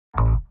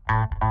All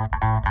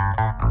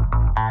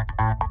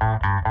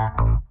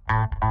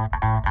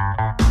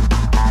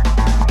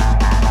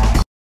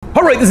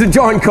right, this is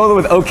John Kohler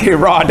with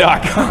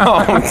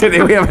OKRaw.com.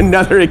 Today we have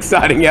another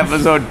exciting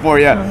episode for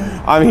you.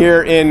 I'm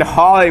here in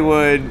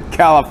Hollywood,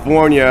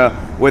 California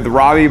with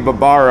Robbie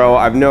Barbaro.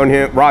 I've known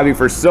Robbie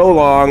for so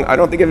long. I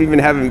don't think I've even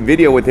had a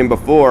video with him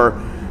before.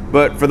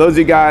 But for those of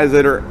you guys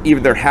that are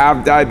either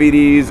have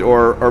diabetes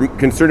or are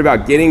concerned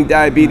about getting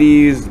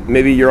diabetes,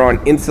 maybe you're on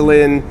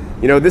insulin,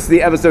 you know, this is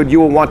the episode you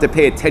will want to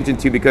pay attention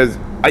to because,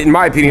 in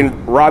my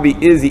opinion, Robbie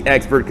is the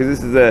expert because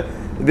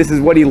this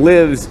is what he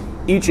lives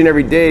each and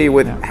every day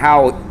with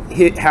how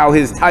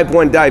his type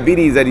 1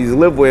 diabetes that he's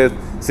lived with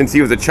since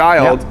he was a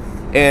child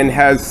and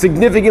has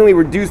significantly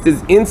reduced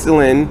his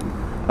insulin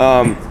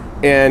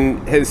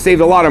and has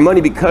saved a lot of money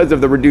because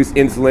of the reduced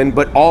insulin,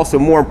 but also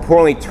more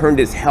importantly turned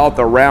his health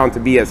around to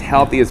be as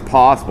healthy as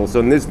possible. So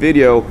in this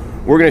video,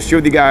 we're gonna show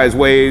you guys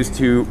ways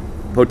to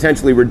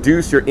potentially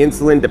reduce your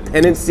insulin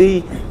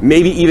dependency,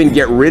 maybe even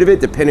get rid of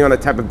it depending on the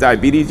type of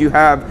diabetes you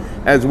have,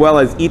 as well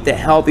as eat the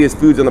healthiest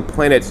foods on the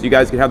planet so you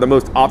guys can have the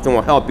most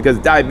optimal health, because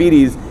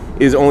diabetes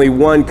is only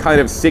one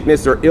kind of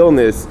sickness or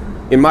illness,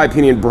 in my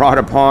opinion, brought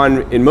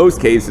upon in most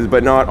cases,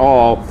 but not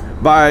all,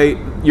 by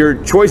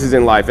your choices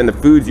in life and the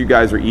foods you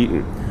guys are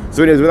eating.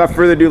 So anyways, without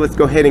further ado, let's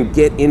go ahead and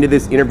get into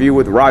this interview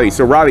with Robbie.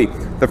 So Robbie,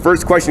 the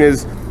first question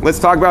is, let's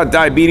talk about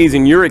diabetes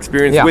and your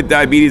experience with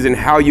diabetes and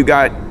how you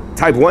got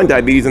type 1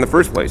 diabetes in the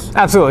first place.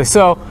 Absolutely.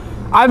 So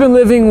I've been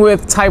living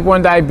with type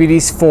 1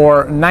 diabetes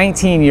for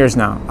 19 years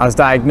now. I was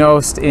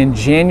diagnosed in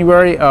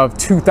January of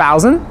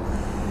 2000.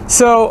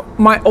 So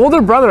my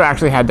older brother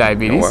actually had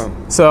diabetes. Oh,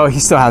 wow. So he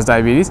still has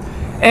diabetes.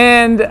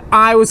 And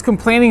I was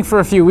complaining for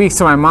a few weeks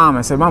to my mom.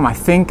 I said, Mom, I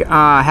think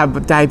I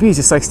have diabetes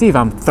just like Steve.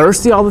 I'm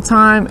thirsty all the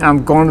time and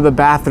I'm going to the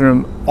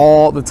bathroom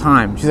all the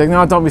time. She's like,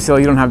 no, don't be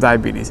silly, you don't have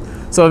diabetes.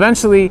 So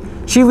eventually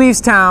she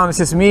leaves town. It's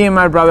just me and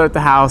my brother at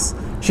the house.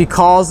 She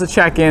calls to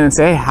check in and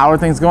say, hey, how are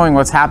things going?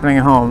 What's happening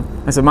at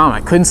home? I said, Mom,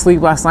 I couldn't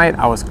sleep last night.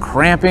 I was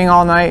cramping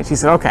all night. She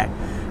said, okay,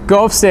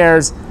 go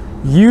upstairs,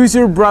 use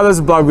your brother's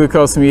blood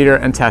glucose meter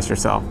and test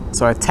yourself.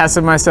 So I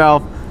tested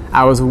myself.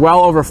 I was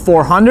well over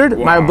 400.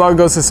 Wow. My blood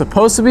glucose is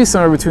supposed to be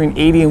somewhere between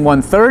 80 and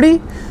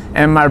 130.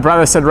 And my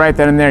brother said right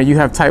then and there, you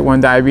have type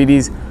 1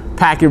 diabetes,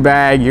 pack your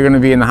bag, you're gonna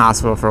be in the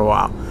hospital for a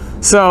while.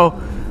 So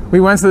we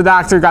went to the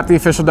doctor, got the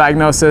official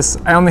diagnosis.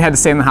 I only had to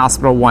stay in the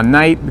hospital one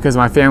night because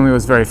my family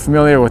was very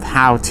familiar with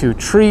how to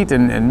treat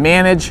and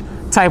manage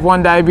type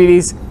 1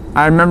 diabetes.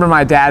 I remember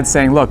my dad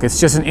saying, look, it's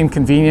just an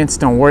inconvenience,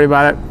 don't worry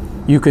about it.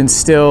 You can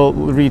still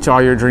reach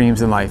all your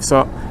dreams in life.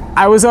 So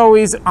I was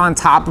always on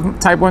top of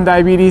type 1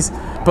 diabetes,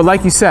 but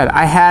like you said,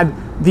 I had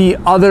the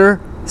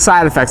other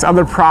side effects,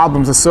 other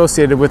problems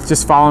associated with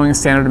just following a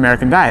standard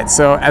American diet.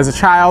 So as a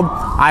child,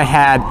 I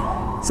had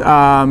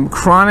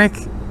chronic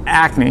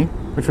acne,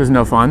 which was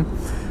no fun.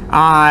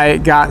 I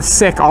got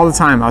sick all the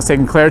time. I was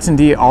taking Claritin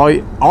D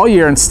all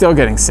year and still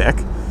getting sick.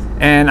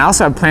 And I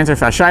also had plantar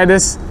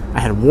fasciitis. I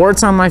had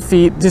warts on my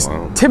feet, just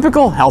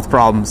typical health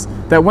problems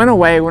that went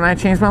away when I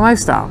changed my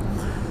lifestyle.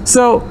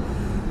 So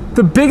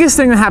the biggest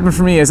thing that happened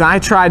for me is I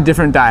tried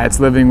different diets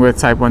living with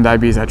type 1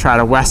 diabetes. I tried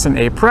a Weston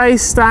A.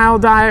 Price style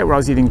diet where I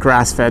was eating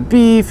grass-fed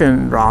beef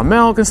and raw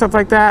milk and stuff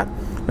like that.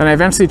 Then I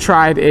eventually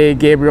tried a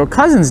Gabriel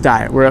Cousens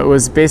diet where it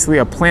was basically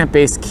a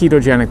plant-based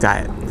ketogenic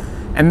diet.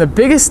 And the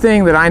biggest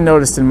thing that I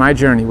noticed in my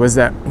journey was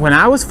that when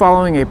I was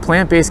following a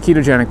plant-based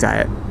ketogenic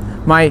diet,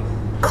 my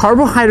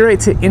carbohydrate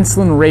to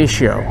insulin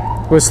ratio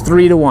was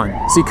 3 to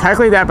 1. So you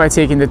calculate that by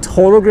taking the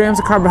total grams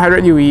of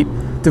carbohydrate you eat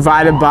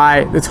divided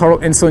by the total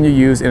insulin you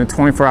use in a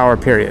 24-hour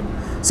period.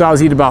 So I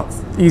was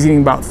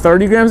eating about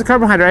 30 grams of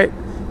carbohydrate,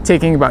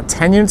 taking about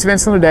 10 units of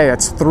insulin a day.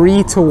 That's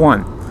 3 to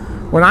 1.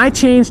 When I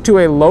changed to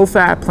a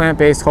low-fat,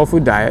 plant-based whole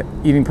food diet,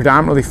 eating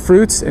predominantly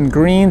fruits and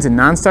greens and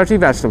non-starchy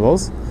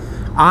vegetables,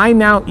 I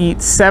now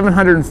eat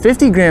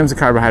 750 grams of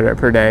carbohydrate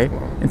per day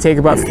and take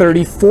about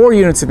 34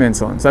 units of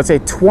insulin. So that's a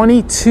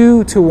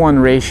 22 to 1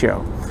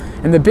 ratio.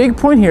 And the big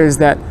point here is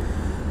that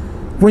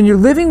when you're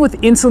living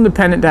with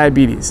insulin-dependent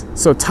diabetes,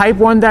 so type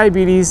 1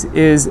 diabetes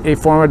is a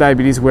form of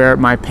diabetes where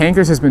my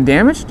pancreas has been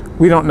damaged.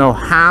 We don't know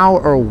how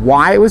or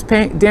why it was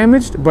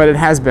damaged, but it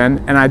has been,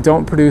 and I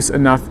don't produce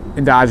enough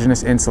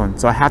endogenous insulin,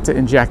 so I have to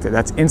inject it.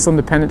 That's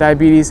insulin-dependent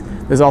diabetes.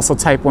 There's also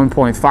type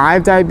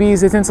 1.5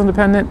 diabetes that's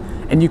insulin-dependent,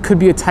 and you could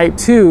be a type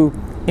 2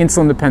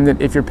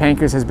 insulin-dependent if your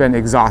pancreas has been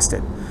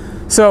exhausted.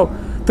 So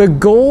the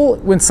goal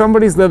when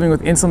somebody's living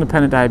with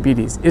insulin-dependent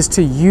diabetes is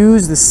to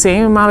use the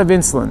same amount of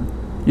insulin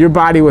your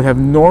body would have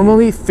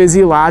normally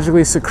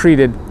physiologically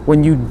secreted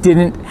when you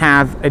didn't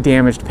have a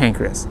damaged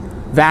pancreas.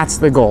 That's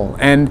the goal.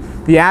 And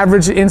the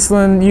average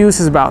insulin use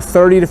is about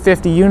 30 to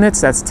 50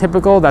 units. That's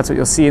typical. That's what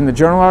you'll see in the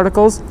journal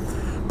articles.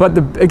 But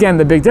again,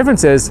 the big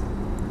difference is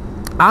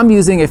I'm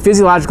using a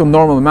physiological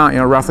normal amount,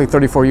 roughly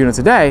 34 units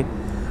a day,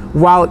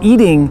 while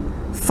eating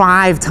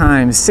 5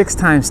 times, 6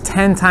 times,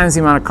 10 times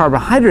the amount of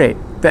carbohydrate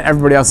that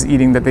everybody else is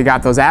eating that they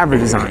got those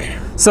averages on.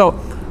 So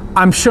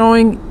I'm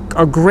showing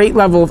a great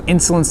level of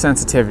insulin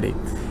sensitivity.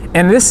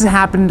 And this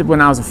happened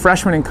when I was a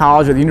freshman in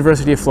college at the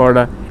University of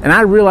Florida, and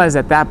I realized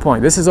at that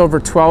point, this is over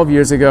 12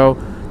 years ago,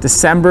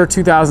 December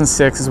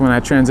 2006 is when I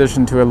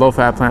transitioned to a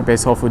low-fat,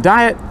 plant-based whole food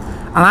diet,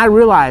 and I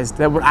realized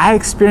that what I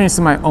experienced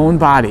in my own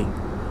body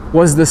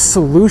was the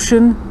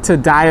solution to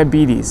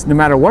diabetes, no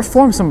matter what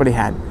form somebody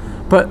had.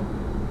 But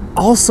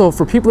also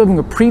for people living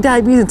with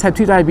pre-diabetes and type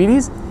 2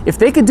 diabetes, if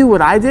they could do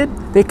what I did,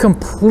 they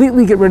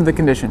completely get rid of the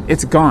condition.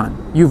 It's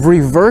gone. You've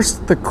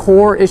reversed the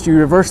core issue, you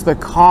reversed the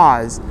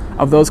cause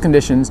of those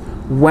conditions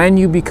when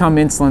you become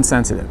insulin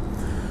sensitive.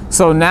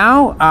 So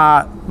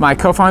now, my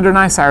co-founder and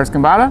I, Cyrus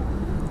Gambata,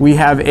 we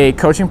have a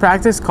coaching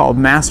practice called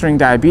Mastering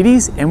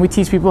Diabetes, and we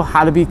teach people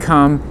how to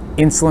become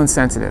insulin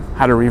sensitive,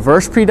 how to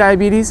reverse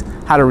pre-diabetes,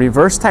 how to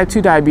reverse type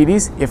 2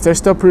 diabetes if they're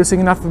still producing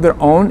enough of their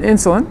own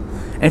insulin.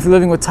 And if you're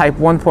living with type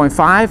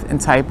 1.5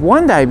 and type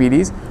 1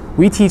 diabetes,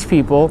 we teach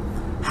people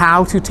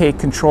how to take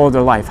control of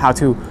their life, how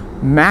to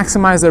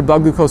maximize their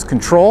blood glucose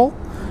control,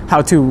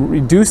 how to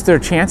reduce their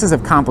chances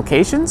of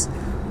complications.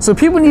 So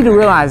people need to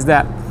realize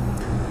that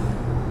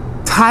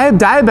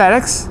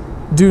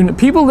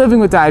people living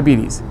with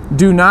diabetes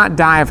do not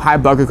die of high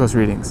blood glucose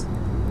readings.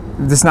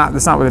 That's not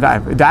what they die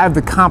of. They die of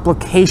the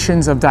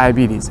complications of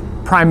diabetes,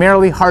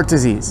 primarily heart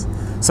disease.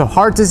 So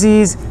heart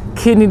disease,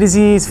 kidney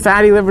disease,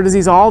 fatty liver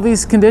disease, all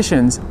these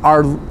conditions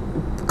are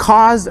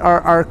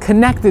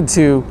connected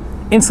to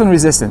insulin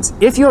resistance.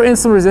 If you're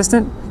insulin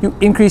resistant, you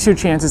increase your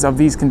chances of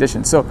these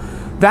conditions. So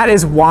that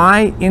is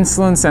why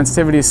insulin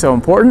sensitivity is so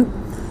important.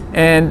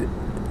 And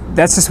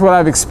that's just what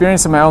I've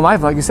experienced in my own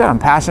life. Like you said, I'm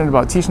passionate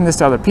about teaching this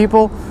to other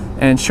people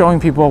and showing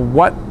people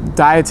what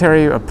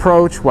dietary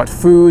approach, what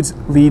foods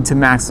lead to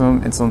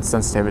maximum insulin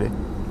sensitivity.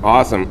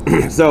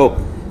 Awesome. So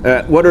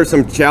what are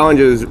some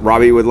challenges,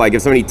 Robbie, with like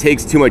if somebody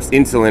takes too much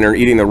insulin or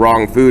eating the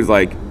wrong foods,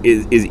 like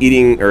is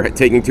eating or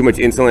taking too much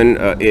insulin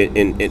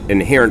an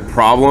inherent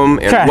problem,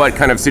 and okay, what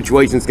kind of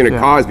situation it's going to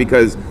cause?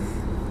 Because,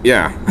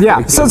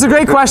 yeah. So it's a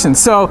great question.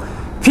 So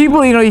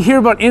people, you hear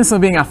about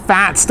insulin being a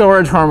fat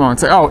storage hormone.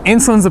 It's like, oh,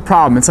 insulin's the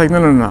problem. It's like, no.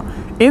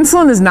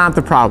 Insulin is not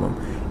the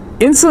problem.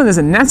 Insulin is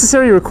a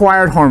necessary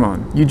required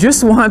hormone. You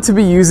just want to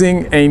be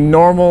using a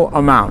normal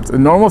amount, a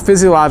normal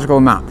physiological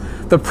amount.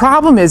 The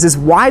problem is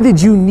why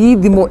did you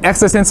need the more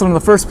excess insulin in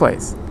the first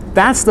place?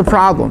 That's the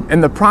problem.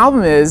 And the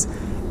problem is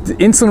the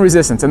insulin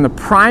resistance. And the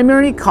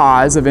primary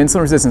cause of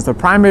insulin resistance, the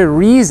primary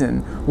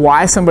reason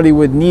why somebody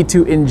would need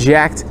to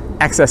inject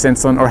excess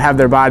insulin or have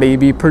their body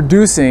be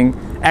producing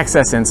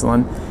excess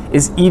insulin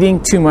is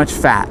eating too much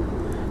fat.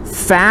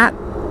 Fat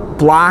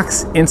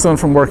blocks insulin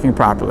from working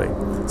properly.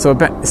 So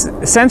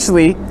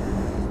essentially,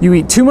 you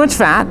eat too much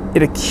fat,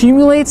 it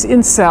accumulates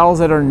in cells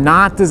that are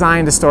not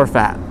designed to store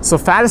fat. So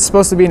fat is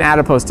supposed to be in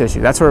adipose tissue.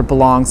 That's where it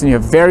belongs, and you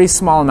have very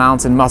small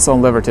amounts in muscle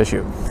and liver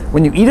tissue.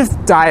 When you eat a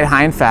diet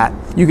high in fat,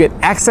 you get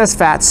excess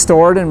fat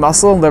stored in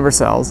muscle and liver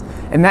cells,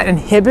 and that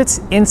inhibits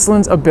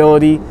insulin's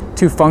ability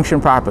to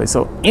function properly.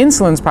 So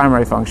insulin's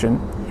primary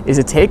function is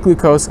to take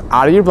glucose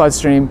out of your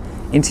bloodstream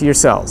into your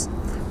cells.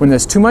 When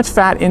there's too much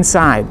fat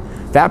inside,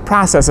 that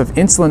process of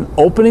insulin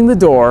opening the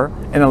door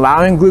and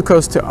allowing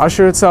glucose to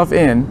usher itself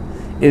in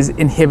is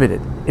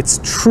inhibited. It's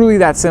truly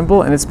that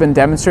simple, and it's been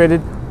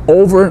demonstrated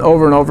over and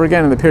over and over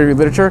again in the peer-reviewed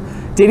literature,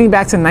 dating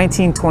back to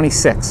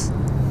 1926.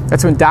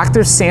 That's when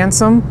Dr.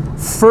 Sansom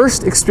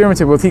first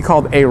experimented with what he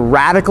called a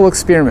radical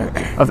experiment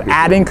of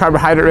adding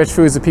carbohydrate-rich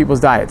foods to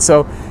people's diets.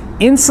 So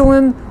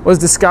insulin was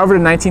discovered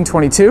in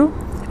 1922,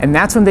 and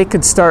that's when they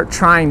could start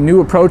trying new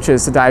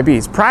approaches to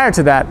diabetes. Prior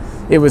to that,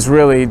 it was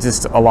really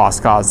just a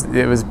lost cause.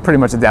 It was pretty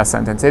much a death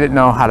sentence. They didn't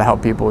know how to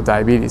help people with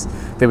diabetes.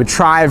 They would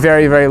try a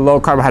very, very low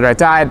carbohydrate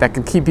diet that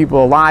could keep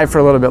people alive for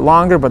a little bit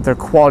longer, but their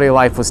quality of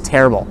life was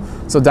terrible.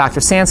 So Dr.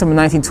 Sansom in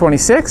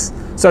 1926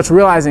 starts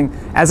realizing,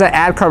 as I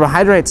add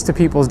carbohydrates to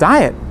people's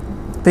diet,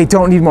 they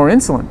don't need more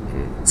insulin.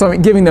 So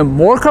I'm giving them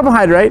more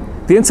carbohydrate.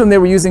 The insulin they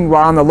were using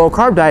while on the low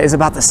carb diet is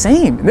about the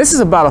same. And this is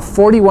about a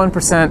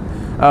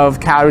 41% of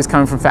calories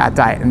coming from fat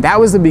diet. And that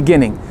was the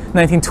beginning.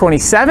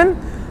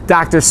 1927,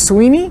 Dr.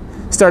 Sweeney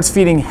starts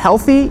feeding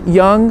healthy,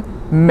 young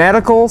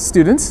medical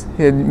students,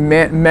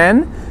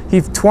 men.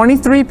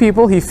 23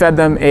 people, he fed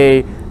them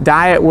a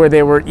diet where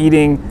they were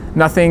eating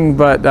nothing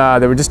but,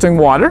 they were just doing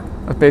water,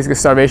 basically a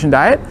starvation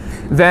diet.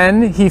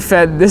 Then he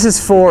fed, this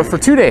is for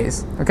 2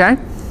 days, okay?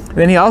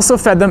 Then he also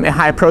fed them a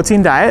high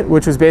protein diet,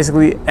 which was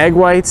basically egg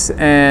whites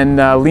and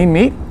lean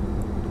meat.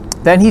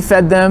 Then he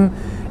fed them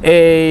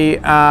a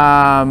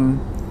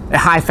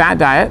high fat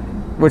diet,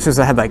 which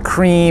had like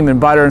cream and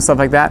butter and stuff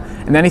like that.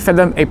 And then he fed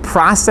them a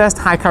processed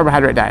high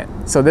carbohydrate diet.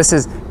 So this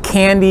is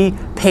candy,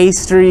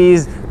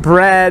 pastries,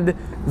 bread,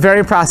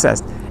 very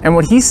processed. And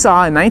what he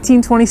saw in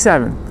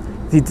 1927,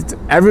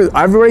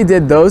 everybody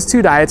did those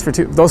 4 diets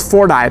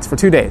for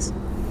 2 days.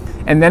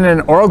 And then in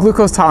an oral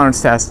glucose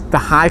tolerance test, the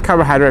high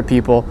carbohydrate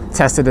people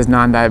tested as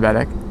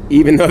non-diabetic.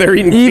 Even though they're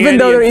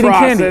eating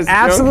candy.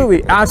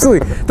 Absolutely,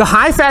 absolutely. The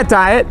high fat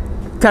diet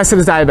tested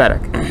as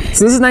diabetic.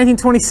 So this is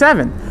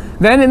 1927.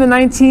 Then in the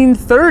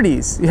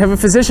 1930s, you have a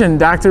physician,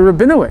 Dr.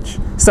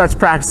 Rabinowitz, starts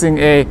practicing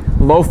a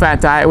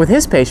low-fat diet with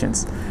his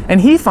patients.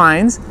 And he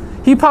finds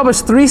He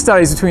published 3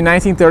 studies between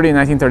 1930 and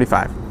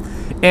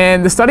 1935.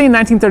 And the study in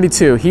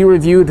 1932, he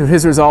reviewed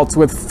his results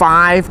with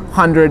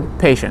 500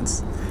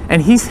 patients.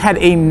 And he's had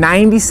a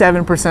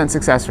 97%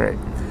 success rate.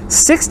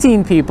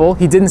 16 people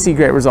he didn't see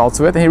great results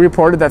with, and he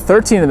reported that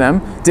 13 of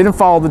them didn't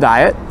follow the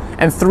diet,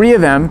 and 3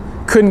 of them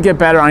couldn't get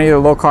better on either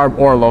low carb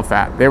or low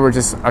fat. They were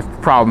just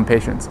problem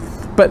patients.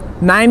 But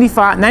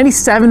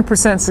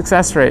 97%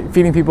 success rate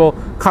feeding people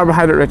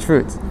carbohydrate-rich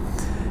foods.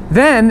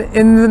 Then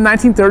in the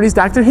 1930s,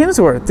 Dr.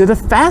 Himsworth did a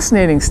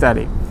fascinating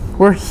study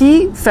where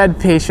he fed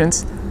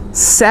patients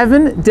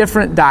 7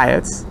 different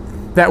diets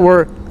that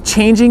were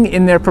changing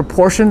in their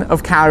proportion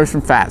of calories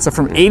from fat. So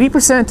from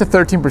 80% to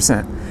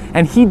 13%.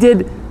 And he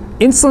did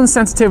insulin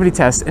sensitivity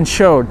tests and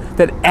showed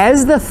that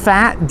as the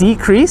fat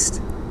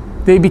decreased,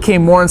 they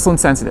became more insulin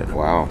sensitive.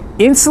 Wow.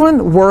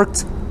 Insulin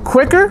worked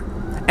quicker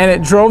and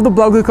it drove the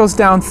blood glucose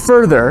down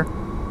further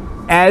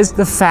as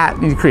the fat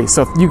decreased.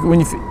 So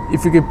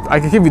if you could, I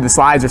could give you the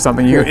slides or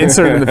something, you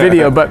insert it in the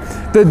video, but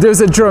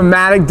there's a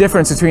dramatic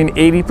difference between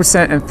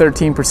 80% and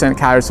 13%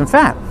 calories from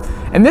fat.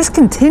 And this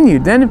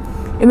continued. Then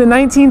in the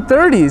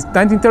 1930s,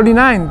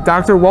 1939,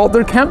 Dr.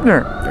 Walter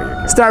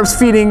Kempner starts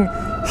feeding,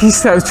 he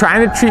starts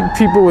trying to treat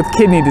people with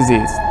kidney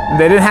disease.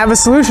 They didn't have a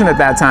solution at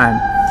that time.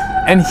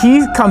 And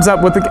he comes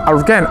up with,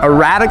 again, a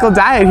radical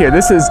diet here.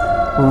 This is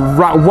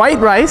white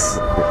rice,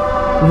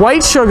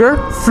 white sugar,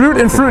 fruit,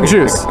 and fruit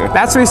juice.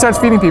 That's what he starts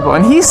feeding people.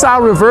 And he saw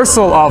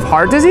reversal of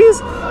heart disease,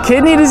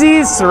 kidney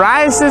disease,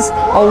 psoriasis,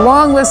 a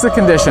long list of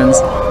conditions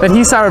that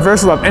he saw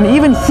reversal of. And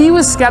even he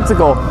was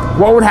skeptical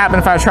what would happen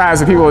if I tried this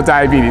with people with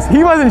diabetes.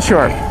 He wasn't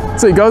sure.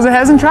 So he goes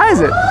ahead and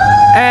tries it.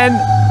 And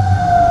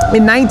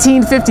in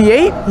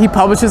 1958, he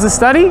publishes a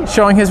study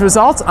showing his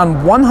results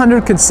on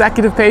 100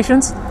 consecutive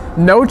patients,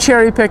 no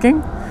cherry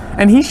picking,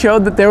 and he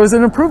showed that there was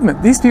an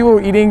improvement. These people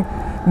were eating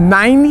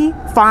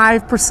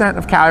 95%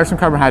 of calories from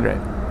carbohydrate.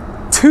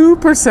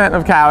 2%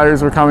 of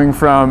calories were coming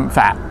from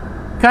fat,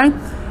 okay?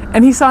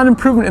 And he saw an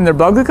improvement in their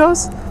blood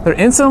glucose, their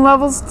insulin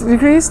levels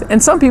decreased,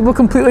 and some people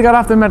completely got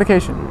off their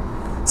medication.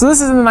 So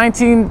this is in the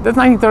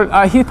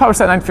 1930s, he published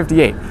that in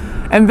 1958.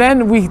 And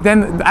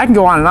then I can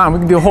go on and on. We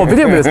can do a whole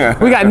video with this.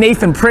 We got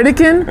Nathan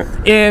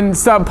Pritikin in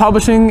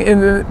publishing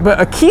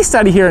but a key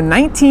study here in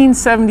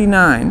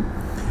 1979.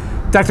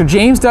 Dr.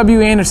 James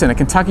W. Anderson at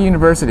Kentucky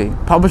University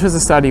publishes a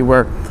study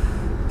where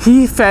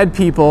he fed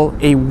people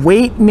a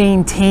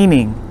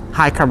weight-maintaining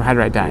high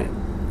carbohydrate diet.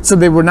 So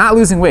they were not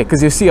losing weight,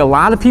 because you see a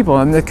lot of people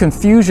in the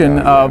confusion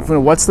of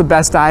what's the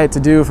best diet to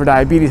do for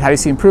diabetes, how do you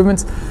see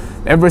improvements?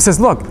 Everybody says,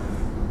 look,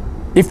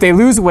 if they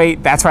lose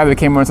weight, that's why they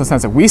became more insulin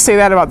sensitive. We say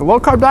that about the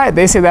low-carb diet,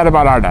 they say that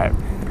about our diet.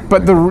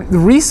 But the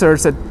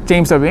research that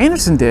James W.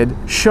 Anderson did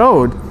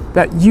showed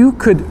that you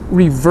could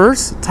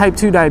reverse type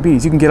 2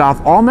 diabetes. You can get off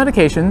all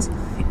medications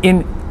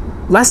in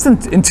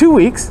in 2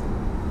 weeks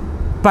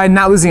by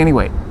not losing any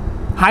weight.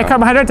 High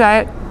carbohydrate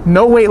diet,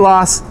 no weight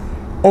loss,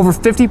 over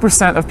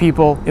 50% of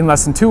people in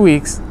less than 2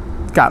 weeks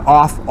got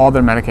off all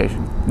their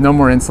medication. No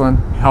more insulin,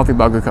 healthy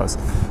blood glucose.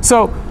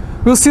 So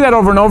we'll see that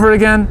over and over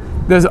again.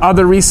 There's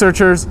other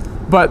researchers,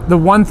 but the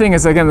one thing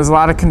is, again, there's a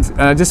lot of,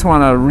 I just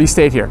want to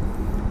restate here.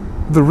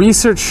 The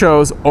research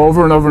shows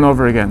over and over and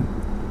over again,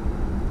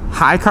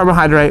 high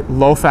carbohydrate,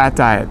 low fat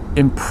diet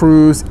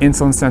improves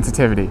insulin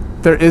sensitivity.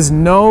 There is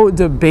no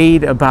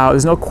debate about,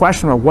 there's no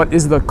question about what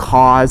is the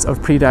cause of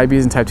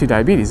prediabetes and type 2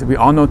 diabetes. We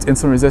all know it's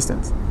insulin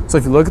resistance. So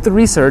if you look at the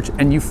research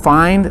and you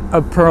find an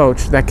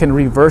approach that can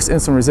reverse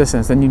insulin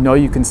resistance, then you know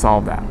you can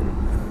solve that.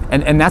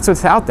 And that's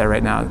what's out there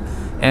right now.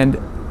 And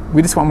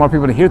we just want more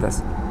people to hear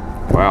this.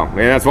 Wow,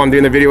 man, that's why I'm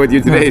doing the video with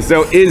you today.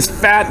 So is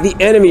fat the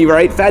enemy,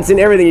 right? Fat's in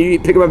everything. You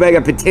pick up a bag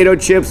of potato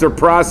chips or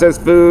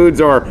processed foods,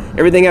 or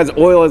everything has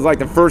oil as like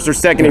the first or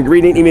second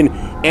ingredient, even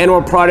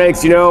animal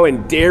products,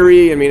 and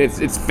dairy. I mean,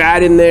 it's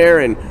fat in there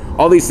and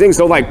all these things.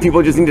 So like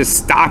people just need to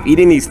stop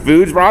eating these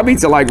foods, Robbie,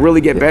 to like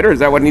really get better. Is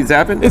that what needs to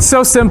happen? It's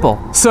so simple.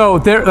 So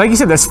there, like you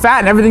said, there's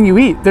fat in everything you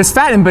eat. There's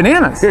fat in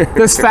bananas.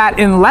 There's fat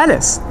in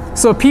lettuce.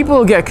 So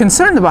people get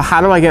concerned about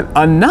how do I get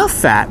enough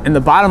fat, and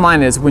the bottom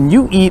line is when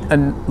you eat a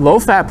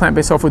low-fat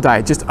plant-based whole food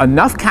diet, just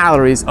enough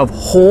calories of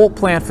whole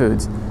plant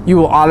foods, you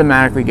will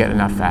automatically get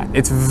enough fat.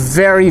 It's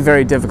very,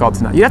 very difficult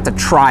to not. You have to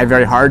try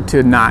very hard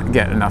to not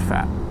get enough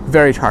fat.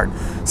 Very hard.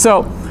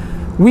 So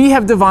we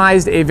have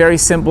devised a very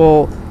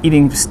simple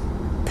eating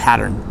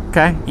pattern,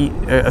 okay?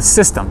 A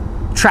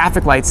system,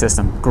 traffic light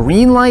system,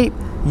 green light,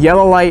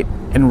 yellow light,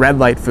 and red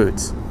light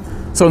foods.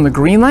 So in the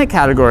green light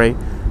category,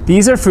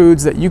 these are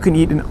foods that you can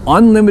eat an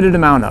unlimited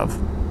amount of,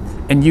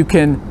 and you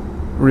can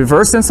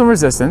reverse insulin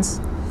resistance.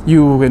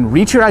 You can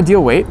reach your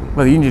ideal weight,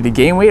 whether you need to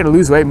gain weight or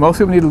lose weight. Most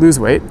people need to lose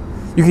weight.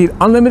 You can eat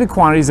unlimited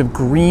quantities of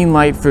green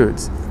light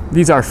foods.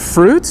 These are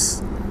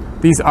fruits,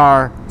 these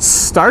are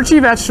starchy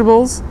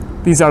vegetables,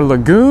 these are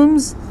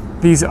legumes,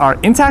 these are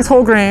intact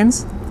whole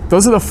grains.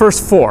 Those are the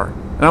first 4.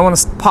 And I want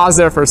to pause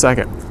there for a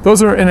second.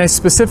 Those are in a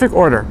specific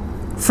order.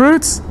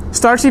 Fruits,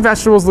 starchy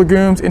vegetables,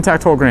 legumes,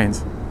 intact whole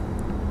grains.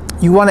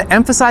 You want to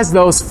emphasize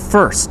those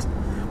first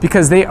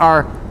because they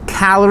are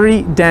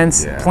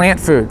calorie-dense plant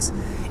foods.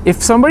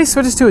 if somebody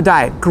switches to a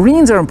diet,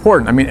 greens are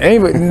important. I mean,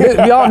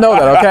 we all know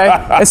that,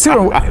 okay? It's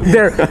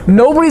super.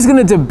 Nobody's going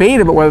to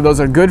debate about whether those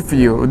are good for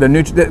you.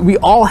 We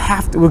all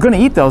have to. We're going to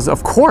eat those,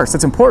 of course.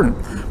 That's important.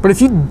 But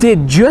if you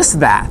did just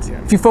that,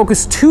 if you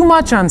focus too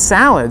much on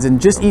salads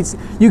and just eat,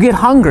 you get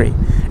hungry,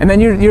 and then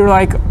you're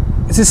like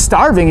just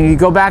starving, and you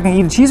go back and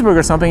eat a cheeseburger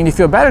or something, and you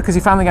feel better because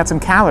you finally got some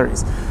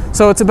calories.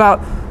 So it's about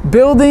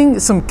building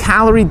some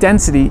calorie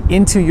density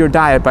into your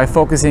diet by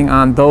focusing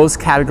on those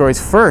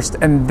categories first.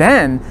 And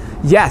then,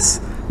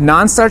 yes,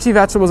 non-starchy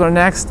vegetables are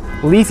next,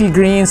 leafy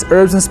greens,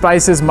 herbs and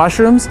spices,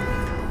 mushrooms.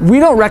 We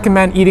don't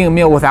recommend eating a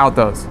meal without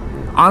those.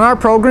 On our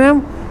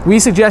program, we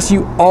suggest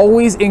you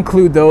always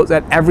include those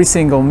at every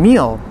single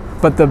meal,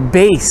 but the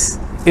base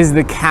is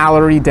the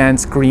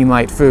calorie-dense green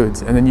light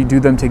foods, and then you do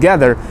them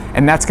together,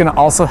 and that's going to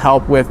also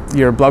help with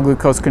your blood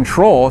glucose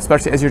control,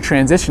 especially as you're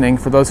transitioning.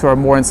 For those who are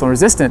more insulin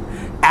resistant,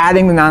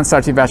 adding the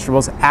non-starchy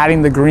vegetables,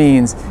 adding the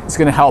greens is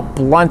going to help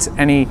blunt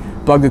any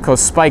blood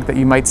glucose spike that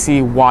you might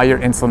see while you're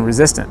insulin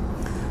resistant.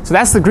 So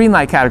that's the green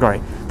light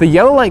category. The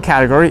yellow light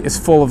category is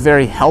full of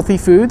very healthy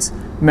foods,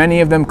 many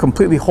of them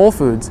completely whole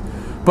foods,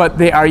 but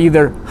they are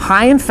either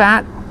high in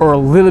fat or a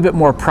little bit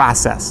more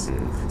processed.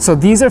 So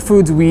these are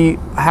foods we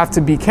have to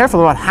be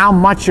careful about how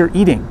much you're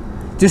eating.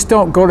 Just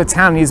don't go to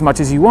town and eat as much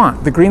as you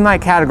want. The green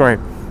light category,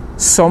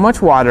 so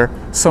much water,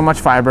 so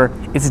much fiber,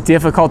 it's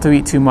difficult to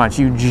eat too much.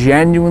 You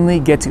genuinely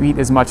get to eat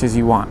as much as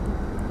you want.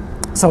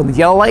 So the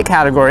yellow light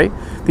category,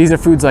 these are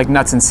foods like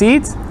nuts and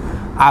seeds,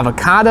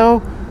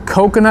 avocado,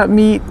 coconut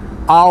meat,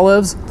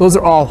 olives. Those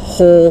are all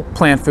whole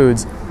plant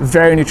foods,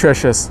 very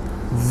nutritious,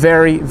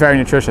 very, very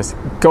nutritious.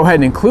 Go ahead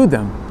and include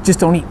them,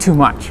 just don't eat too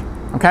much,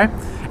 okay?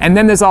 And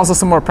then there's also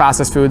some more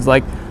processed foods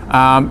like,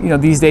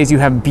 these days you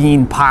have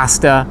bean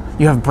pasta,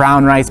 you have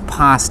brown rice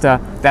pasta.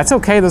 That's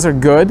okay, those are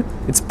good.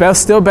 It's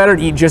still better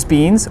to eat just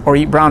beans or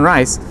eat brown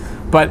rice,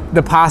 but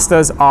the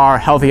pastas are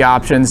healthy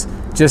options.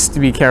 Just to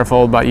be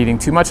careful about eating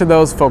too much of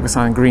those. Focus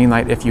on green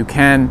light if you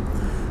can.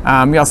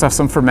 We also have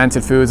some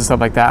fermented foods and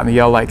stuff like that in the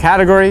yellow light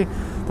category.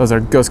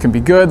 Those can be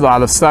good, a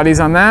lot of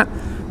studies on that.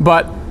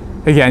 But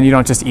again, you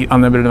don't just eat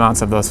unlimited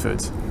amounts of those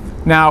foods.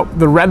 Now,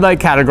 the red light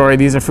category,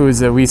 these are foods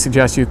that we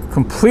suggest you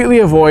completely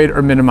avoid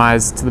or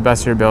minimize to the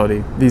best of your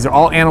ability. These are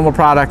all animal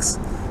products,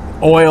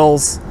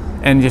 oils,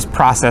 and just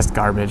processed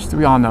garbage that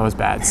we all know is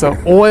bad. So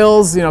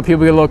oils, people get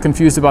a little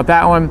confused about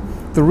that one.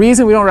 The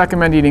reason we don't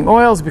recommend eating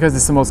oils is because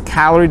it's the most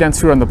calorie-dense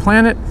food on the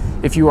planet.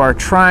 If you are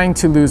trying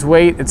to lose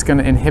weight, it's going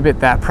to inhibit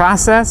that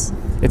process.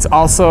 It's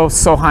also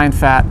so high in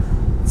fat,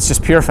 it's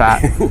just pure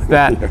fat,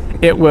 that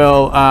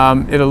it'll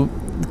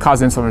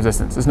cause insulin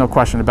resistance. There's no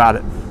question about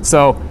it.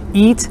 So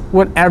eat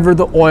whatever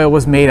the oil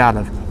was made out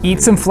of.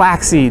 Eat some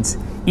flax seeds,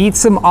 eat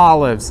some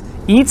olives,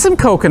 eat some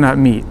coconut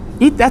meat.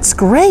 That's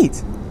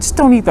great. Just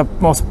don't eat the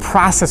most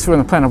processed food on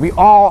the planet.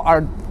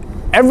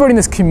 Everybody in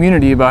this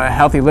community about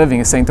healthy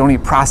living is saying don't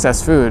eat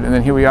processed food, and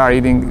then here we are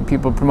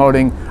people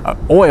promoting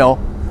oil,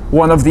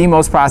 one of the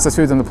most processed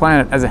foods on the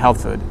planet, as a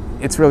health food.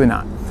 It's really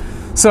not.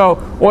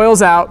 So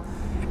oil's out.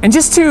 And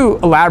just to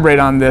elaborate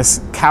on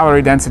this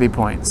calorie density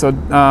point, so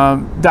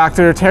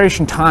Dr. Terry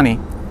Shintani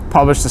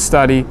published a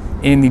study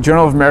in the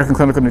Journal of American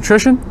Clinical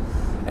Nutrition,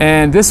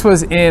 and this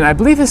was I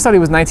believe his study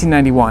was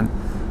 1991.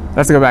 I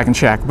have to go back and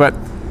check, but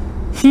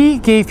he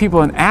gave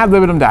people an ad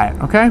libitum diet,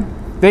 okay?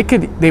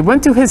 They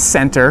went to his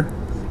center,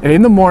 and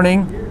in the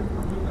morning,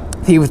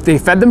 they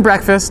fed them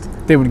breakfast,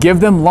 they would give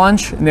them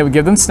lunch, and they would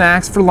give them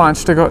snacks for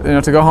lunch to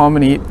go home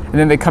and eat, and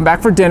then they'd come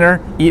back for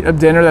dinner, eat a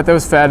dinner that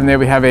was fed, and they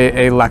would have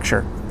a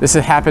lecture. This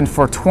had happened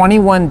for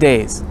 21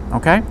 days,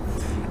 okay?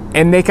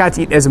 And they got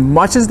to eat as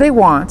much as they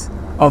want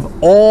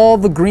of all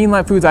the green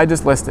light foods I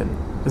just listed,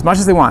 as much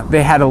as they want.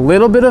 They had a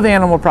little bit of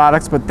animal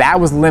products, but that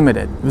was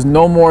limited. It was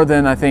no more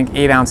than, I think,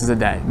 8 ounces a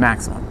day,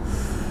 maximum.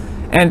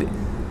 And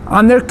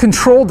on their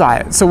control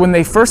diet, so when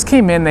they first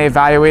came in, they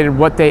evaluated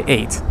what they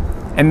ate.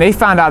 And they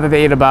found out that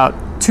they ate about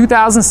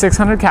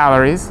 2,600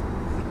 calories,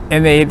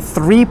 and they ate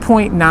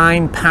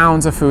 3.9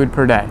 pounds of food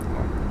per day,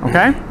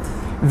 okay?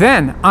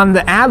 Then, on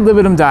the ad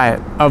libitum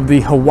diet of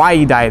the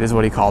Hawaii diet is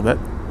what he called it,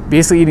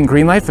 basically eating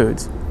green light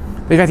foods,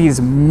 they got to eat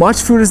as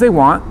much food as they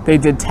want. They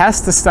did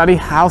tests to study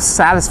how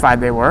satisfied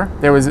they were.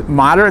 There was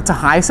moderate to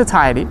high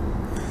satiety,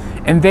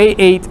 and they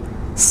ate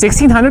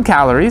 1,600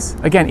 calories,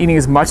 again, eating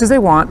as much as they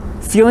want,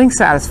 feeling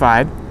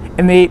satisfied,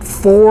 and they ate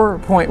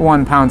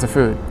 4.1 pounds of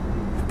food.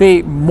 They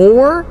ate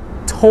more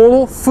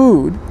total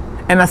food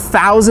and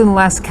 1,000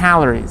 less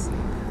calories.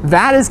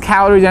 That is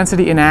calorie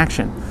density in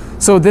action.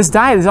 So this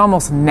diet is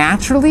almost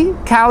naturally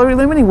calorie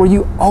limiting, where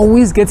you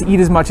always get to eat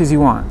as much as you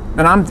want.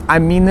 And I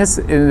mean this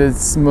in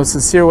the most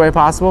sincere way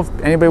possible.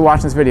 Anybody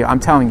watching this video, I'm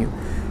telling you,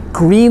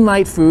 green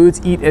light foods,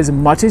 eat as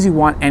much as you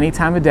want any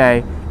time of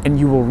day, and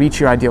you will reach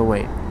your ideal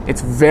weight.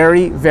 It's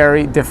very,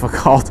 very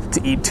difficult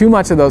to eat too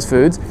much of those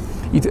foods.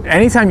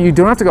 Anytime you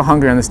don't have to go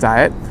hungry on this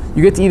diet,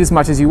 you get to eat as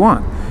much as you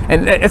want.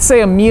 And let's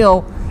say a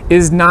meal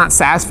is not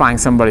satisfying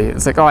somebody.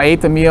 It's like, oh, I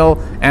ate the meal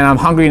and I'm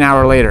hungry an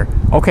hour later.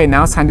 Okay,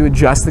 now it's time to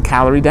adjust the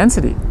calorie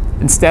density.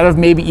 instead of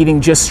maybe eating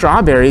just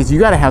strawberries, you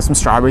got to have some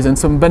strawberries and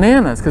some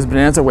bananas, because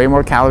bananas are way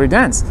more calorie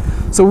dense.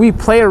 So we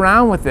play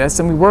around with this,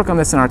 and we work on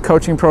this in our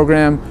coaching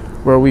program,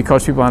 where we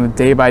coach people on a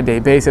day-by-day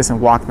basis and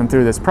walk them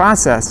through this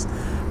process.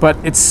 But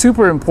it's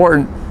super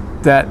important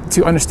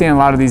to understand a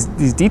lot of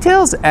these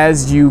details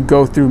as you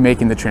go through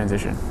making the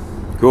transition.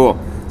 Cool.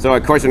 So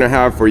a question I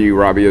have for you,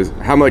 Robbie, is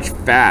how much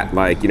fat,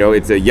 like,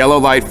 it's a yellow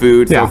light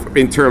food, so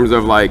in terms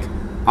of like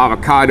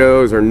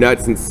avocados or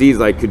nuts and seeds,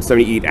 like could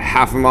somebody eat a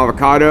half of an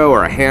avocado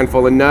or a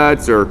handful of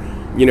nuts, or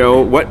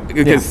what,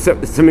 because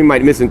somebody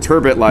might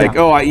misinterpret like,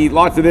 oh, I eat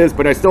lots of this,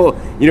 but I still,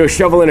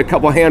 shovel in a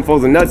couple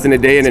handfuls of nuts in a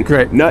day, and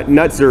then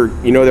nuts are,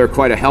 they're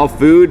quite a health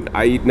food.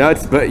 I eat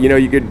nuts, but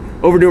you could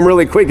overdo them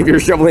really quick if you're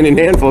shoveling in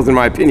handfuls, in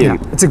my opinion.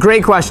 Yeah. It's a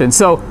great question.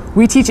 So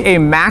we teach a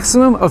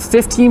maximum of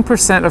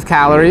 15% of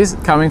calories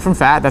coming from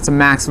fat. That's a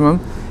maximum.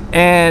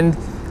 And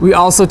we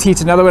also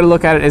teach, another way to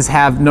look at it is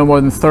have no more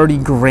than 30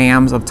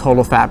 grams of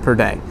total fat per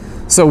day.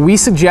 So we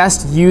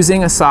suggest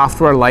using a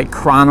software like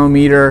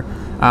Chronometer.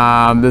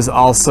 There's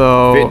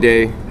also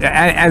FitDay.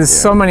 And there's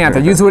so many out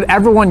there. Use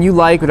whatever one you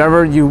like,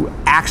 whatever you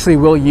actually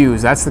will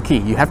use. That's the key.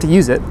 You have to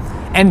use it.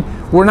 And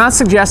we're not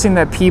suggesting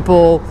that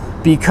people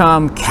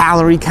become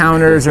calorie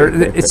counters, or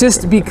it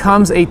just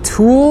becomes a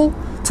tool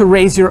to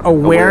raise your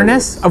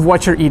awareness of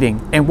what you're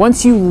eating. And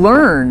once you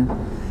learn,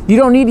 you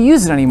don't need to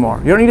use it anymore.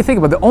 You don't need to think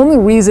about it. The only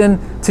reason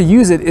to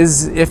use it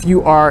is if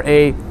you are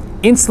a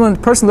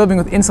person living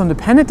with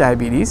insulin-dependent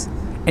diabetes,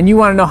 and you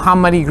want to know how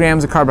many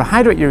grams of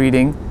carbohydrate you're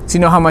eating, so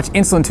you know how much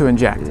insulin to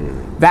inject.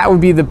 That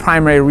would be the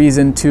primary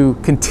reason to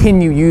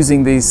continue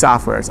using these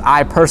softwares.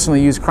 I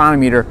personally use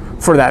Chronometer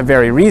for that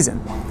very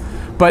reason.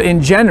 But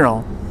in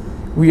general,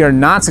 we are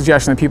not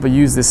suggesting that people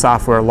use this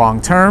software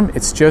long term.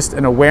 It's just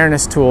an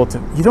awareness tool.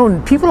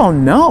 People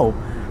don't know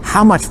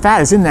how much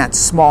fat is in that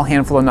small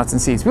handful of nuts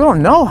and seeds. People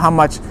don't know how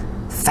much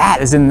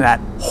fat is in that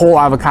whole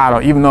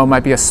avocado, even though it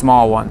might be a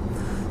small one.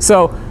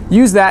 So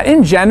use that.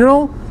 In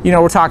general,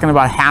 we're talking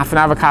about half an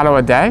avocado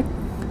a day.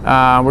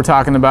 We're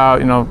talking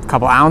about, a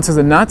couple ounces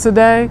of nuts a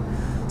day.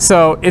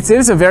 So it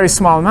is a very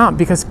small amount,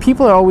 because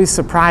people are always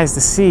surprised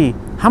to see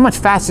how much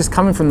fat's just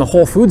coming from the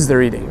whole foods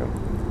they're eating.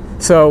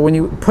 So when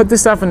you put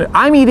this stuff in,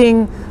 I'm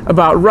eating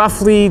about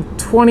roughly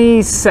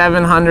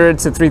 2,700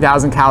 to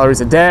 3,000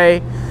 calories a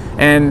day,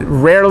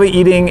 and rarely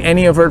eating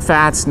any overt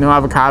fats, no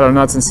avocado,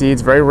 nuts and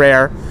seeds, very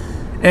rare.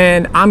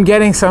 And I'm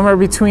getting somewhere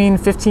between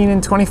 15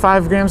 and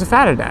 25 grams of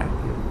fat a day.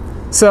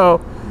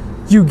 So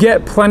you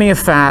get plenty of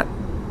fat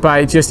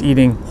by just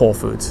eating whole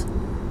foods.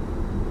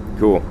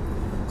 Cool.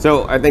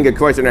 So I think a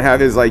question I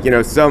have is like,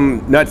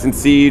 some nuts and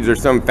seeds or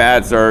some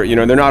fats are,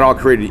 they're not all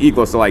created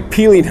equal. So like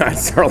peely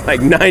nuts are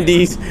like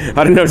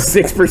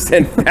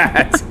 6%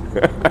 fat.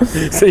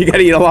 So you got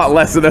to eat a lot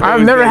less of those.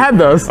 I've never had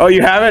those. Oh,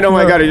 you haven't? Oh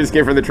my God, I just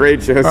came from the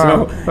trade show.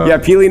 So yeah,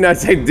 peely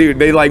nuts, dude,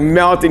 they like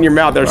melt in your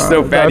mouth. They're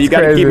so fat. You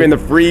got to keep them in the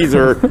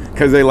freezer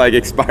because they like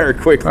expire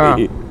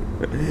quickly.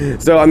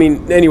 So I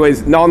mean,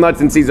 anyways, all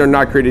nuts and seeds are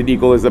not created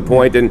equal is the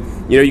point, and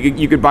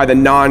you could buy the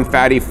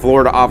non-fatty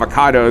Florida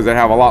avocados that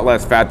have a lot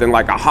less fat than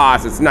like a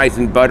Haas. It's nice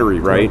and buttery,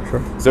 right?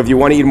 Sure. So if you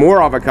want to eat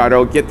more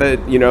avocado, get the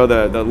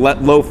the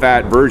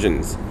low-fat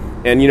versions.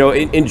 And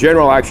in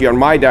general, actually, on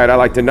my diet, I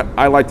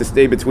like to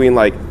stay between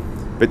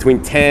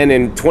 10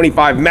 and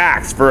 25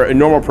 max for a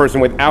normal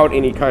person without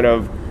any kind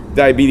of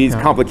diabetes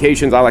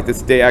complications. I like to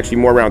stay actually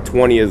more around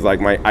 20 is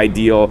like my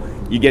ideal.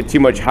 You get too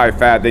much high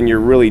fat, then you're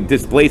really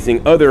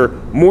displacing other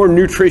more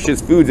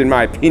nutritious foods, in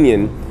my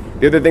opinion.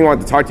 The other thing I want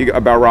to talk to you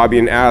about, Robbie,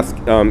 and ask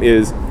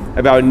is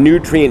about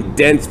nutrient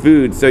dense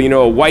foods. So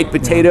a white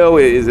potato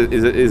is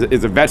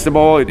a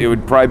vegetable. It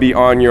would probably be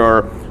on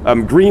your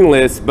green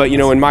list, but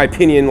in my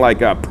opinion,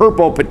 like a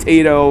purple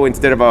potato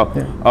instead of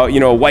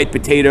a white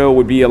potato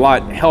would be a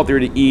lot healthier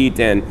to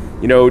eat. And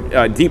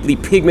deeply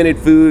pigmented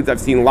foods,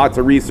 I've seen lots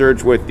of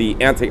research with the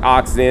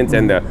antioxidants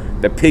and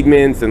the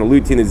pigments and the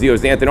lutein and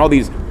zeaxanthin, all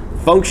these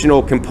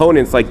functional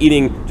components, like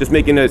just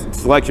making a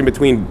selection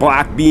between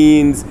black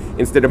beans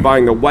instead of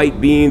buying the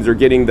white beans, or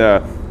getting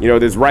the,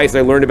 this rice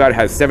I learned about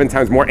has 7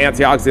 times more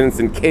antioxidants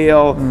than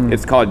kale.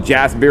 It's called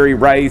jaspberry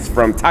rice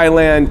from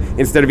Thailand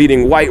instead of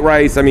eating white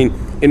rice. I mean,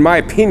 in my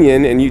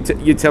opinion, and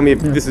you tell me if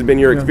this has been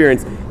your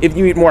experience, if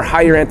you eat more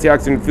higher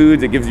antioxidant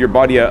foods, it gives your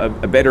body a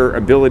better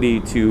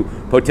ability to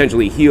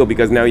potentially heal,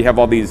 because now you have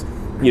all these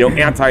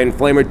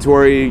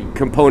anti-inflammatory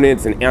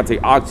components and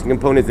antioxidant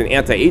components and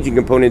anti-aging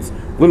components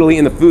literally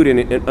in the food.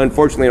 And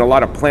unfortunately, in a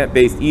lot of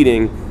plant-based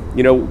eating,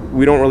 we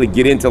don't really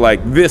get into like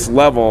this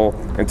level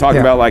and talking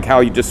about like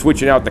how you just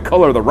switching out the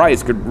color of the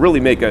rice could really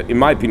make in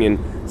my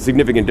opinion,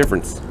 significant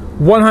difference.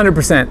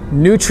 100%.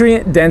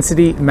 Nutrient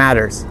density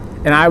matters.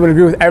 And I would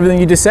agree with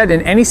everything you just said.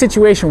 In any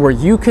situation where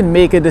you can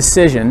make a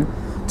decision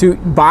to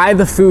buy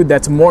the food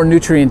that's more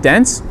nutrient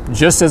dense,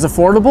 just as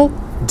affordable,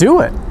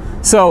 do it.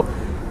 So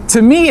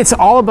to me, it's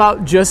all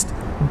about just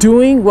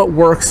doing what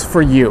works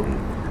for you.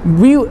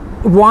 We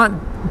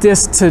want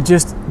this to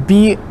just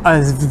be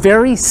a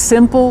very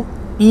simple,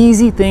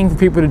 easy thing for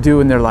people to do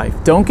in their life.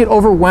 Don't get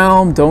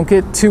overwhelmed, don't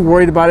get too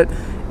worried about it.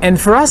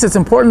 And for us, it's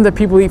important that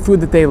people eat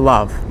food that they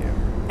love.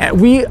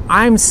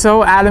 I'm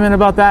so adamant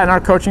about that in our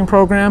coaching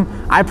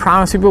program. I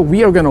promise people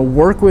we are going to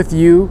work with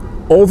you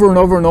over and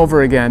over and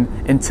over again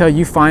until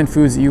you find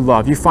foods that you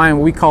love. You find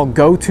what we call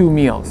go-to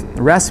meals,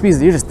 recipes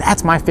that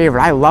that's my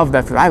favorite. I love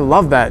that food. I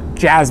love that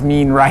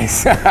jasmine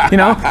rice, you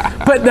know.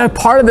 But the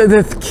part of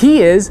the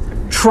key is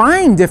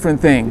trying different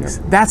things.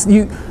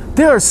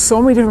 There are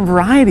so many different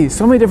varieties,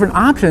 so many different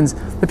options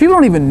that people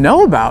don't even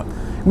know about.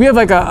 We have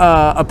like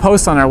a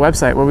post on our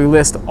website where we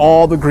list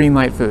all the green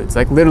light foods,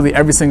 like literally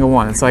every single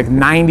one. It's like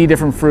 90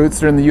 different fruits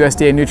that are in the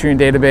USDA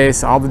nutrient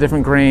database, all the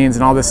different grains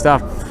and all this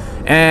stuff.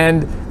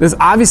 And there's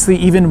obviously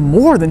even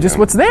more than just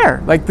what's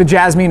there. Like the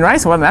jasmine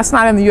rice one, that's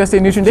not in the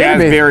USDA nutrient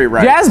database. Jazzberry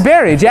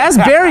rice.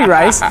 Jazzberry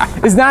rice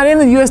is not in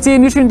the USDA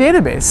nutrient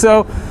database.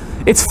 So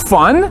it's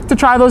fun to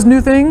try those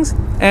new things,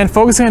 and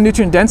focusing on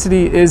nutrient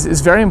density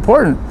is very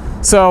important.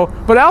 So,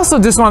 but I also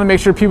just want to make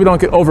sure people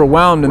don't get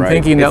overwhelmed and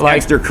thinking it's that like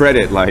extra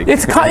credit, like you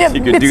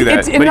could do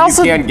that. But if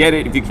you can't get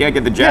it, if you can't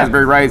get the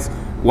jazzberry rice,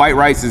 white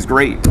rice is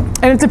great.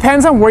 And it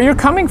depends on where you're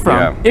coming from.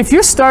 Yeah. If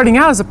you're starting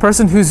out as a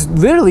person who's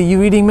literally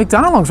you eating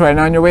McDonald's right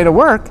now on your way to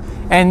work,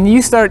 and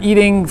you start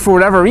eating, for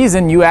whatever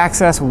reason, you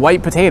access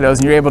white potatoes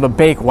and you're able to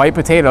bake white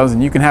potatoes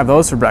and you can have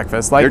those for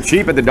breakfast. Like, they're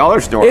cheap at the dollar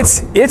store.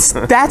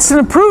 That's an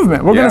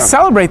improvement. We're going to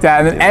celebrate that.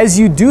 And then as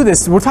you do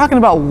this, we're talking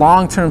about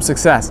long-term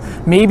success.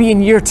 Maybe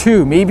in year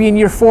 2, maybe in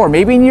year 4,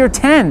 maybe in year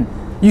 10,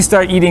 you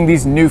start eating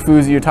these new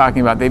foods that you're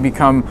talking about. They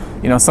become,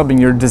 something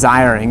you're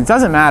desiring. It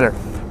doesn't matter.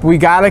 We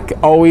gotta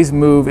always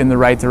move in the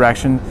right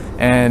direction,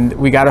 and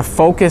we gotta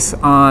focus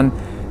on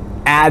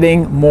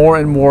adding more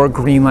and more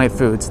green light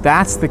foods.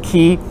 That's the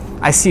key.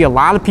 I see a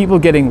lot of people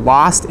getting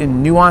lost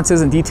in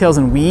nuances and details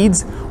and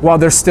weeds while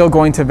they're still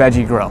going to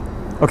Veggie Grill.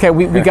 Okay,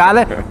 we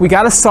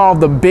gotta solve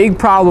the big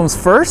problems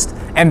first,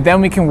 and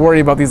then we can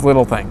worry about these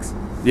little things.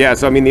 Yeah,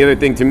 so I mean, the other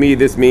thing to me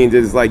this means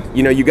is like,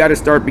 you got to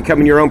start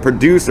becoming your own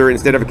producer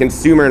instead of a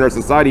consumer in our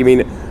society. I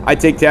mean, I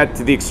take that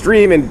to the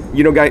extreme, and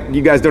you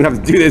guys don't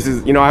have to do this.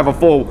 I have a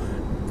full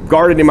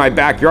garden in my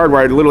backyard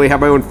where I literally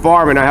have my own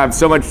farm, and I have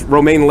so much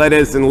romaine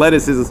lettuce and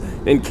lettuces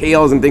and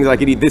kales and things I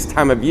could eat this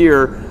time of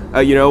year.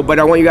 But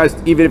I want you guys,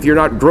 even if you're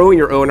not growing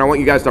your own, I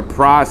want you guys to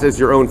process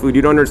your own food.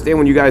 You don't understand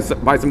when you guys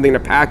buy something in a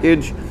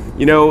package,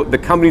 the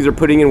companies are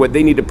putting in what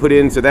they need to put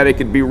in so that it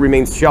could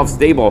remain shelf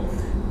stable.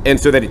 And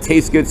so that it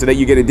tastes good, so that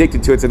you get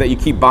addicted to it, so that you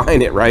keep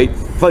buying it, right?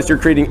 Plus you're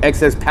creating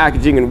excess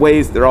packaging and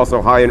waste. They're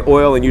also high in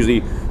oil and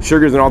usually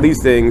sugars and all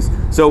these things.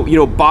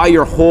 So, buy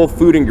your whole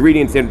food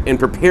ingredients and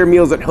prepare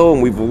meals at home.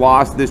 We've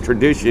lost this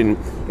tradition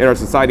in our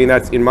society, and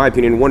that's, in my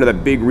opinion, one of the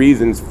big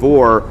reasons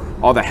for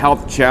all the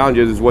health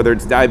challenges, whether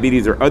it's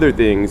diabetes or other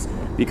things,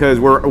 because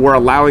we're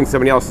allowing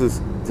somebody else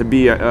to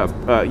be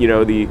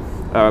the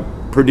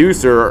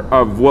producer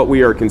of what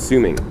we are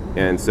consuming.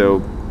 And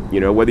so,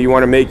 whether you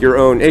want to make your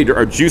own, hey,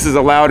 are juices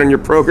allowed in your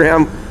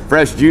program?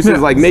 Fresh juices,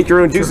 like make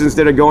your own juices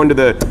instead of going to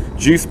the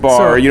juice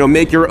bar.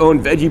 Make your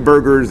own veggie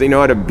burgers,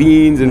 out of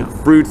beans and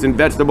fruits and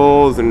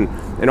vegetables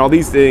and all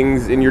these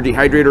things in your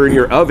dehydrator or in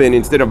your oven,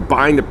 instead of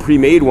buying the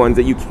pre-made ones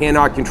that you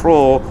cannot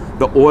control,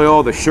 the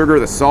oil, the sugar,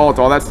 the salt,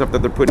 all that stuff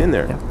that they're putting in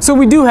there. Yeah. So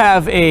we do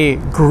have a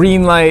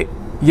green light,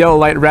 yellow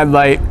light, red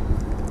light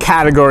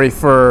category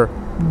for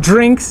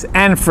drinks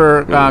and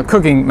for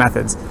cooking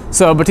methods.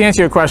 So, but to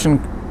answer your question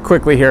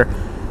quickly here,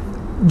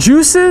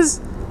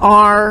 juices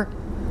are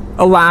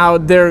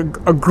allowed. A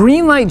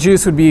green light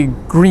juice would be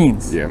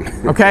greens. Yeah.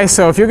 Okay,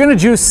 so if you're going to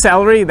juice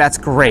celery, that's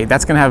great.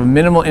 That's going to have a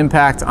minimal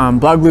impact on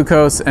blood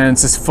glucose, and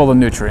it's just full of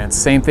nutrients.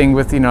 Same thing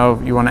with, you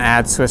want to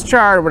add Swiss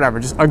chard or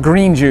whatever. Just a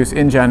green juice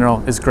in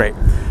general is great.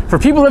 For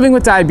people living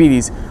with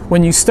diabetes,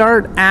 when you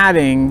start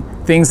adding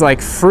things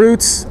like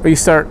fruits, or you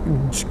start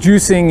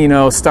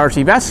juicing,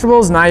 starchy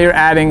vegetables, now you're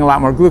adding a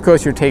lot more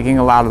glucose. You're taking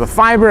a lot of the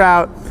fiber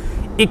out.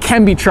 It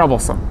can be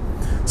troublesome.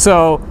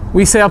 So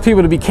we tell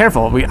people to be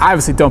careful. We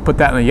obviously don't put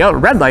that in the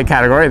red light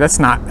category.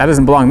 That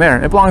doesn't belong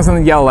there. It belongs in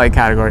the yellow light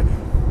category.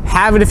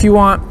 Have it if you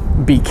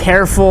want. Be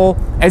careful.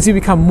 As you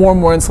become more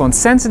and more insulin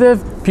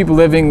sensitive, people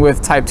living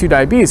with type 2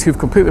 diabetes who've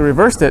completely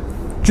reversed it,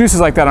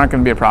 juices like that aren't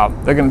going to be a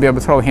problem. They're going to be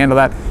able to totally handle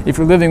that. If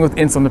you're living with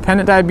insulin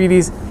dependent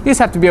diabetes, you just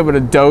have to be able to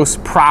dose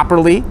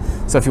properly.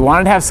 So if you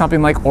wanted to have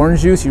something like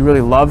orange juice, you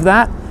really love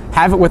that,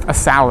 have it with a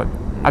salad.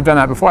 I've done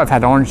that before. I've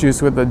had orange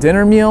juice with a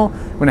dinner meal.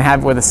 When I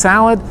have it with a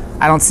salad,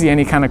 I don't see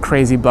any kind of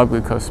crazy blood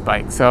glucose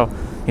spike. So,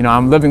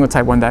 I'm living with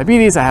type 1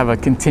 diabetes. I have a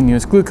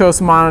continuous glucose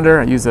monitor.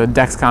 I use a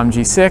Dexcom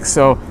G6.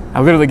 So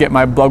I literally get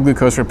my blood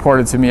glucose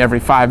reported to me every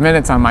 5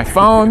 minutes on my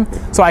phone.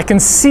 So I can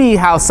see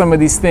how some of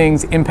these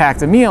things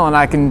impact a meal, and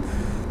I can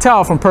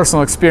tell from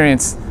personal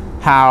experience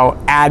how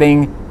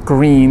adding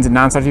greens and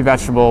non-starchy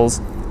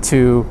vegetables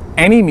to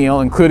any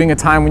meal, including a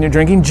time when you're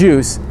drinking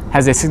juice,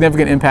 has a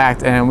significant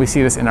impact, and we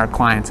see this in our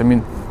clients. I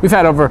mean, we've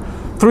had over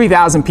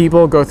 3,000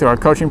 people go through our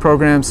coaching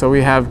program, so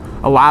we have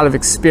a lot of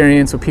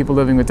experience with people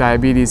living with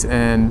diabetes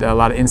and a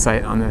lot of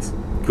insight on this.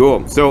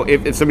 Cool. So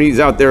if somebody's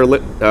out there,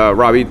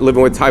 Robbie,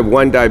 living with type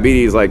 1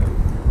 diabetes, like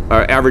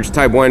average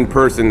type 1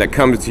 person that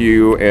comes to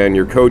you and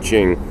you're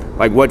coaching,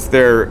 like what's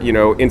their, you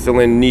know,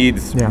 insulin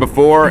needs Yeah.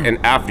 before and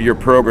after your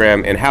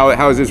program, and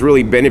how is this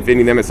really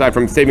benefiting them aside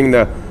from saving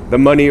the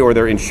money or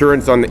their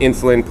insurance on the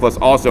insulin, plus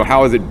also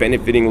how is it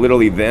benefiting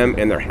literally them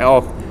and their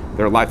health,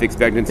 their life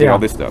expectancy, all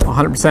this stuff?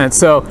 100%.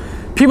 So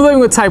people living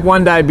with type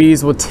 1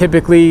 diabetes will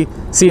typically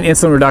see an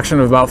insulin reduction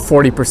of about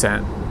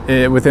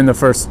 40% within the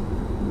first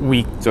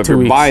week, So if 2 you're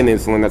weeks. buying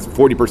insulin, that's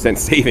 40%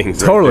 savings.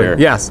 Totally, right there.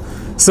 yes.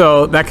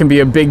 So that can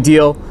be a big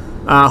deal.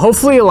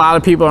 Hopefully a lot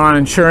of people are on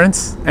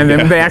insurance, and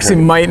then they actually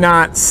might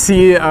not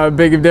see a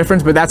big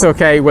difference, but that's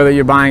okay whether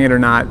you're buying it or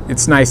not.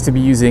 It's nice to be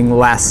using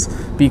less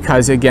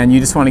because, again, you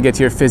just want to get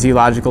to your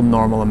physiological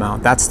normal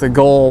amount. That's the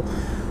goal.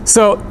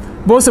 So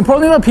most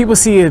importantly, though, people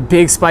see a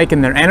big spike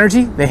in their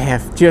energy. They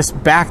have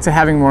just back to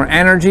having more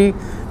energy.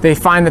 They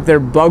find that their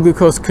blood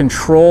glucose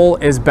control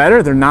is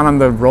better. They're not on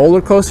the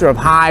roller coaster of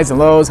highs and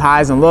lows,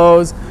 highs and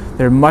lows.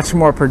 They're much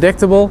more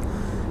predictable.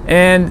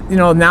 And you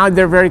know, now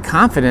they're very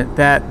confident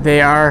that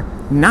they are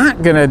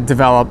not going to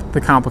develop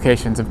the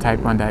complications of type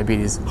 1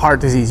 diabetes, heart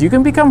disease. You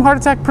can become heart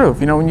attack proof.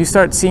 You know, when you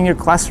start seeing your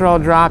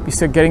cholesterol drop, you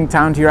start getting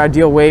down to your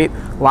ideal weight.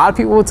 A lot of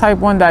people with type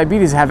 1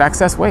 diabetes have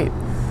excess weight.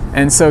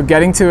 And so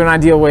getting to an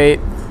ideal weight,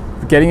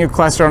 getting your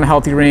cholesterol in a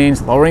healthy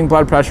range, lowering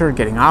blood pressure,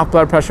 getting off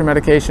blood pressure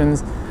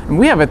medications. And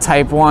we have a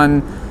type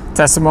 1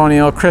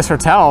 testimonial, Chris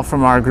Hertel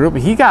from our group.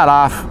 He got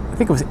off, I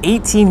think it was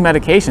 18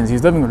 medications. He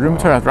was living with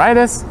rheumatoid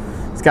arthritis.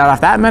 He's got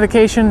off that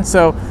medication.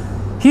 So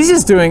he's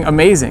just doing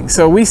amazing.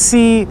 So we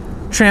see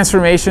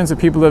transformations of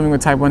people living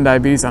with type 1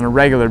 diabetes on a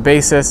regular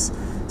basis.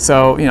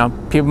 So, you know,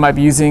 people might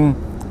be using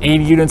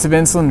 80 units of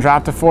insulin,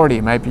 drop to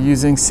 40, might be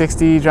using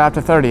 60, drop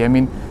to 30. I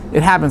mean,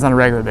 it happens on a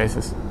regular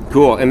basis.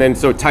 Cool. And then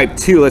so type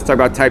 2, let's talk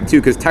about type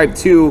 2, because type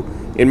 2,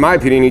 in my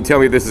opinion, you tell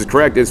me if this is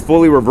correct, is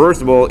fully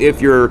reversible if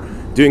you're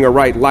doing a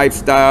right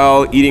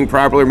lifestyle, eating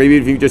properly, or maybe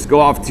if you just go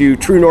off to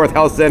True North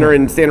Health Center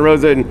in Santa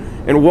Rosa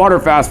and water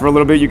fast for a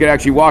little bit, you could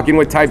actually walk in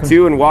with type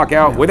 2 and walk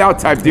out without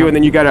type 2, and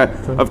then you gotta,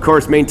 of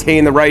course,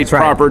 maintain the right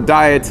proper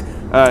diet,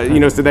 you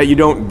know, so that you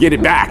don't get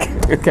it back.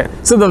 Okay,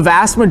 so the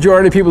vast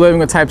majority of people living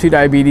with type 2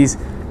 diabetes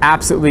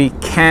absolutely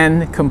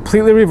can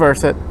completely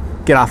reverse it,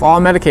 get off all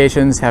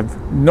medications,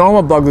 have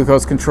normal blood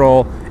glucose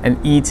control, and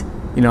eat,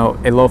 you know,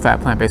 a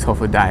low-fat plant-based whole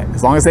food diet.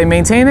 As long as they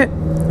maintain it,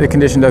 the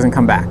condition doesn't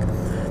come back.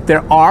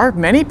 There are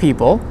many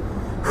people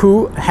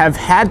who have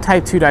had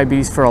type 2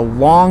 diabetes for a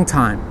long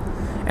time,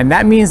 and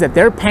that means that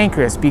their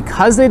pancreas,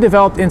 because they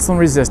developed insulin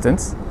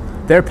resistance,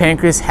 their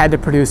pancreas had to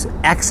produce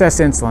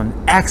excess insulin,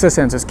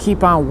 just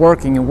keep on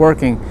working and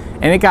working,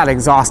 and it got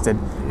exhausted,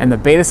 and the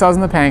beta cells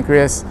in the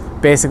pancreas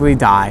basically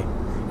die,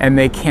 and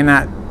they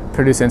cannot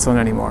produce insulin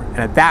anymore. And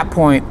at that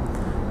point,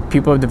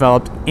 people have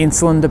developed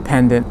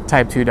insulin-dependent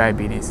type 2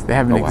 diabetes. They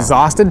have an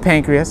exhausted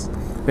pancreas.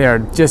 They are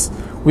just,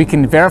 we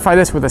can verify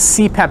this with a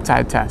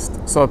C-peptide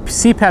test. So a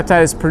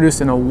C-peptide is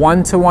produced in a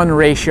 1-to-1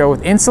 ratio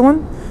with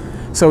insulin.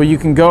 So you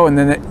can go and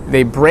then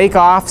they break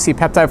off,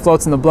 C-peptide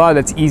floats in the blood,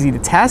 that's easy to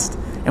test,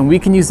 and we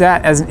can use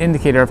that as an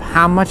indicator of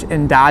how much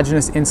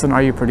endogenous insulin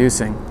are you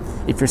producing.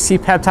 If your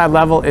C-peptide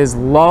level is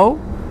low,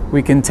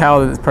 we can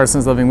tell that this person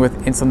is living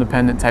with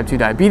insulin-dependent type 2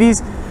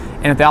 diabetes,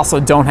 and if they also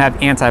don't have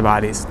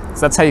antibodies.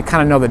 So that's how you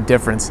kind of know the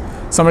difference.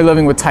 Somebody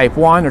living with type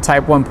 1 or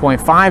type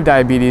 1.5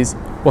 diabetes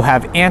will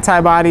have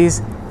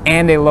antibodies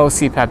and a low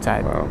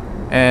C-peptide. Wow.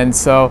 And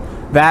so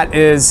that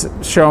is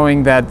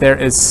showing that there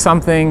is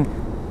something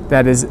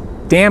that is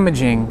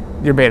damaging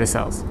your beta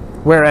cells.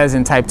 Whereas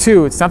in type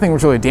 2, it's nothing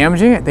was really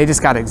damaging it, they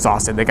just got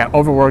exhausted, they got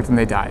overworked and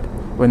they died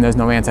when there's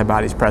no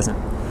antibodies present.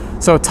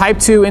 So type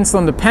 2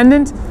 insulin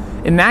dependent,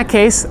 in that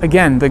case,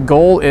 again, the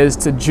goal is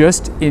to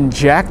just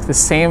inject the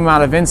same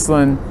amount of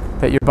insulin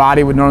that your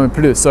body would normally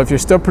produce. So if you're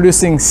still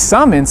producing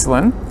some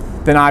insulin,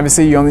 then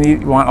obviously you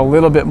want a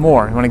little bit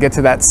more. You want to get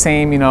to that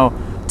same, you know,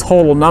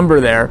 total number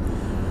there.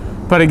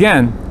 But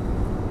again,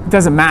 it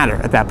doesn't matter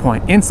at that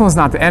point. Insulin's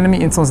not the enemy,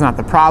 insulin's not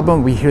the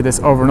problem. We hear this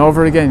over and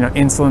over again, you know,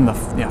 insulin,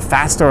 the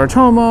fat storage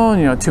hormone,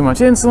 you know, too much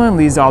insulin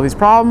leads to all these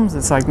problems.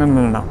 It's like,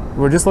 no.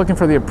 We're just looking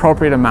for the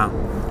appropriate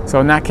amount. So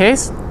in that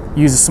case,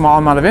 use a small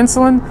amount of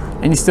insulin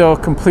and you still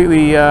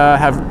completely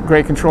have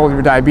great control of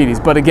your diabetes.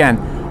 But again,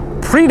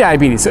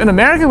 pre-diabetes. So in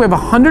America, we have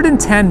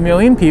 110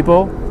 million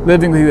people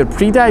living with either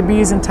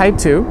pre-diabetes and type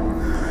 2.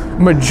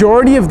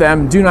 Majority of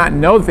them do not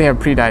know that they have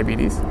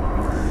pre-diabetes.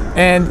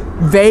 And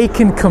they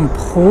can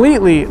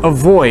completely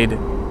avoid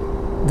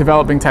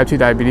developing type 2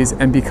 diabetes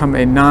and become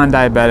a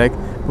non-diabetic,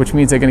 which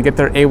means they're going to get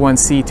their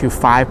A1C to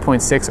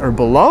 5.6 or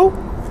below.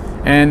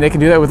 And they can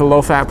do that with a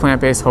low-fat,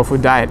 plant-based, whole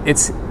food diet.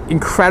 It's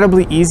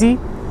incredibly easy.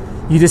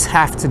 You just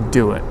have to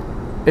do it.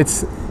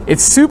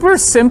 It's super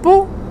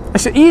simple.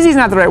 Easy is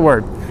not the right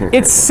word.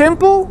 It's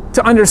simple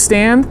to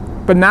understand,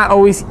 but not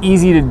always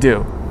easy to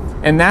do.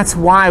 And that's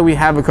why we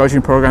have a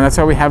coaching program. That's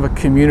why we have a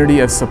community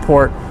of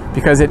support,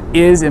 because it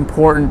is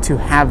important to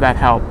have that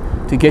help,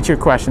 to get your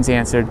questions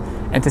answered,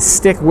 and to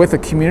stick with a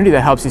community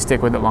that helps you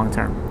stick with it long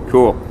term.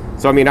 Cool.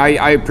 So I mean,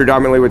 I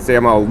predominantly would say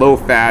I'm a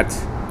low-fat,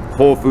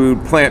 whole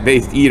food,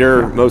 plant-based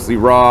eater, mostly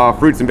raw,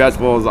 fruits and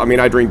vegetables. I mean,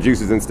 I drink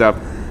juices and stuff.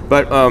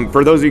 But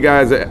for those of you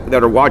guys that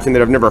are watching that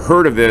have never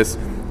heard of this,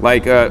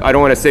 like, I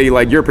don't want to say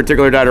like your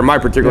particular diet or my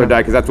particular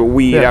diet, because that's what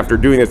we eat after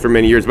doing this for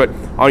many years, but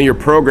on your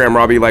program,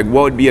 Robbie, like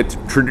what would be a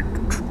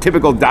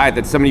typical diet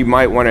that somebody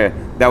might want to,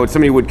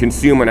 somebody would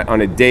consume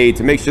on a day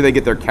to make sure they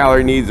get their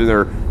calorie needs and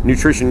their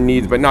nutrition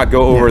needs, but not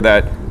go over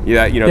that,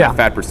 the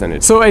fat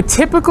percentage? So a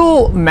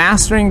typical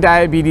mastering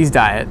diabetes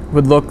diet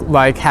would look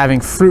like having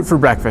fruit for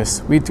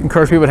breakfast. We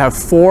encourage people to have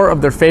 4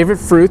 of their favorite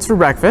fruits for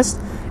breakfast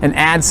and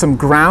add some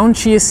ground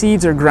chia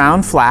seeds or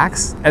ground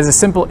flax as a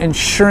simple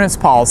insurance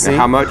policy. Now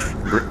how much?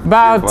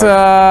 About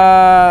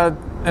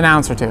an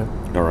ounce or 2.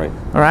 All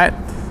right.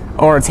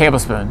 Or a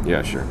tablespoon.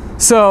 Yeah, sure.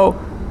 So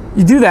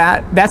you do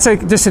that. That's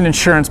just an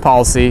insurance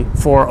policy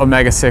for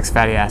omega-6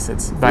 fatty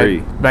acids by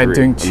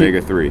doing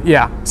omega-3.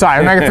 Yeah,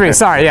 sorry, omega-3.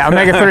 Sorry, yeah,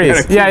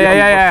 omega-3s.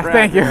 Yeah.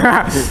 Thank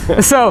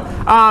you. So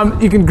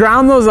you can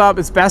ground those up.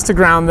 It's best to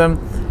ground them,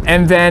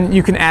 and then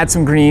you can add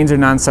some greens or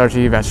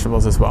non-starchy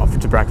vegetables as well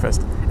to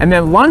breakfast. And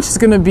then lunch is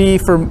going to be,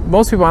 for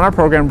most people on our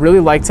program,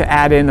 really like to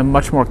add in a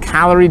much more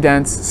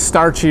calorie-dense,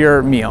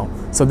 starchier meal.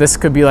 So this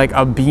could be like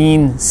a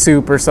bean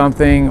soup or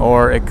something,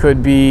 or it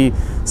could be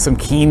some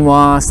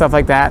quinoa, stuff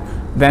like that.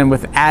 Then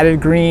with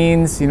added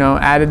greens,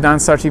 added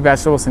non-starchy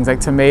vegetables, things like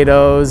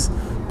tomatoes,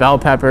 bell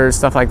peppers,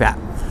 stuff like that.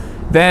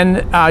 Then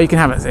you can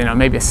have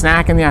maybe a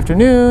snack in the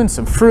afternoon,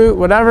 some fruit,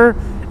 whatever.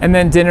 And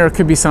then dinner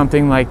could be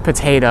something like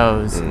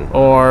potatoes,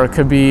 or it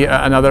could be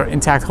another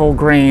intact whole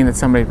grain that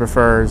somebody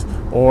prefers,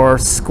 or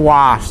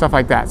squash, stuff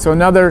like that. So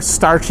another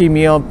starchy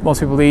meal most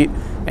people eat.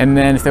 And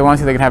then if they want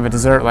to, they could have a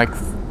dessert like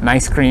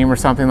ice cream or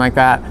something like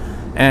that.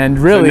 And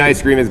really, so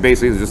ice cream is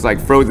basically just like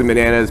frozen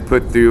bananas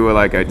put through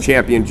like a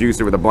champion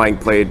juicer with a blank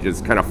plate,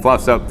 just kind of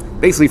fluffs up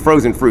basically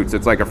frozen fruits.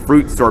 It's like a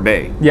fruit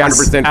sorbet. Yes,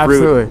 100%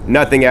 absolutely. fruit,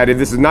 nothing added.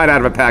 This is not out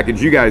of a package.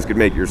 You guys could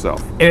make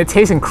yourself. And it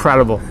tastes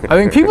incredible. I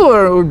think people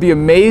would be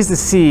amazed to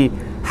see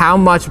how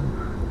much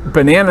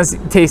bananas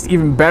taste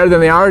even better than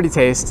they already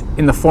taste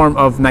in the form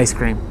of ice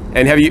cream.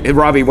 And have you,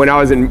 Robbie? When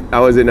I was in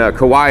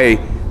Kauai,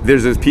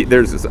 there's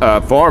this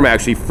farm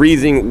actually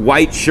freezing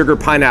white sugar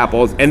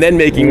pineapples and then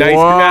making ice cream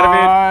out of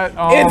it.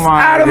 Oh, it's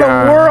out of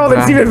the world.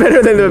 It's even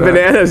better than the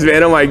bananas,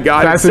 man. Oh my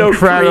God, that's it's so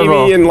incredible.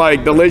 Creamy and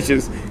like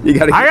delicious. I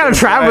gotta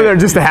travel there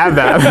just to have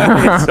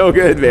that. It's so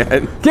good,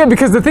 man. Yeah,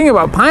 because the thing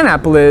about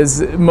pineapple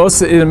is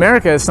most in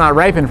America it's not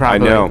ripened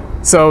properly. I know.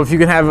 So if you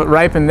can have it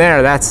ripened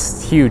there,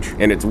 that's huge.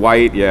 And it's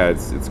white. Yeah,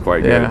 it's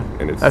quite good.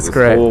 And it's that's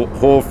great.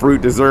 Whole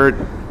fruit dessert.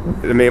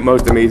 The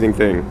most amazing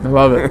thing. I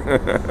love it.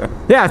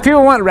 Yeah, if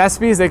people want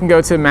recipes, they can go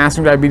to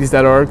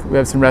masteringdiabetes.org. We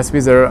have some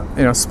recipes that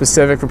are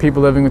specific for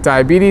people living with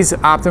diabetes,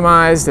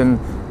 optimized and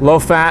low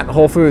fat,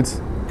 whole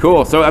foods.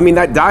 Cool. So I mean,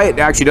 that diet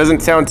actually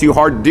doesn't sound too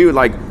hard to do.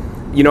 Like,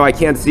 I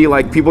can't see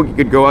like people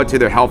could go out to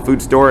their health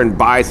food store and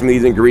buy some of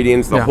these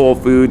ingredients, the whole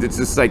foods. It's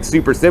just like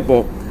super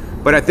simple.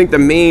 But I think the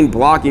main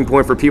blocking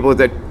point for people is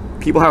that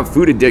people have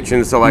food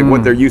addictions to like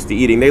what they're used to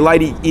eating. They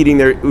like eating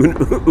their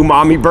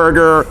umami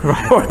burger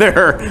or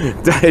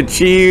their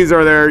cheese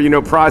or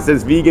their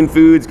processed vegan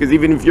foods, because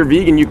even if you're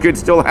vegan, you could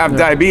still have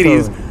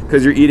diabetes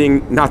because you're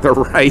eating not the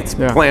right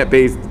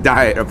plant-based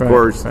diet, of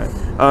course.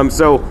 Right.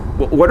 So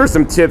what are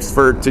some tips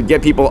to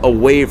get people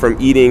away from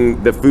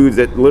eating the foods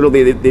that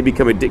literally they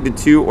become addicted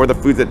to, or the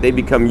foods that they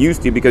become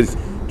used to, because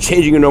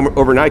changing it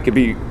overnight could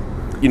be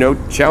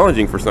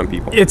challenging for some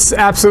people? It's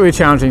absolutely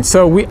challenging.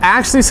 So we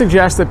actually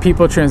suggest that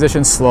people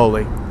transition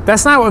slowly.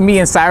 That's not what me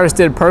and Cyrus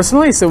did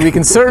personally, so we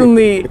can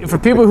certainly, for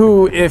people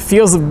who it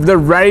feels they're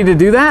ready to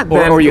do that,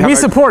 then we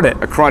support it.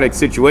 A chronic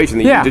situation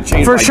that you need to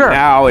change for sure.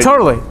 now.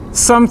 Totally.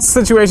 Some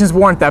situations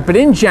warrant that, but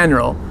in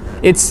general,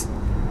 it's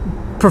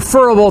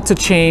preferable to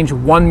change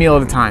one meal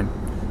at a time.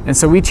 And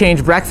so we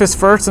change breakfast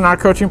first in our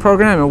coaching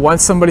program, and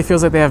once somebody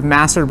feels like they have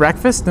mastered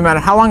breakfast, no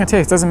matter how long it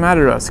takes, doesn't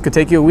matter to us. It could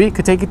take you a week,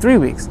 could take you 3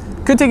 weeks,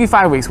 could take you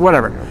 5 weeks,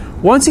 whatever.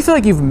 Once you feel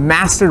like you've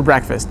mastered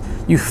breakfast,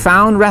 you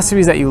found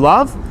recipes that you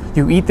love,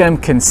 you eat them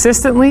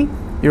consistently,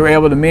 you're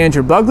able to manage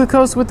your blood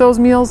glucose with those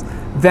meals,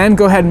 then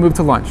go ahead and move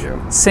to lunch.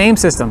 Same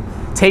system.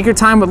 Take your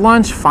time with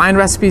lunch, find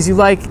recipes you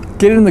like,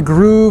 get in the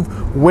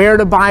groove, where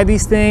to buy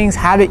these things,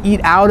 how to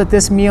eat out at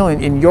this meal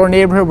in your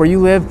neighborhood where you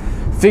live.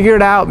 Figure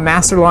it out,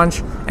 master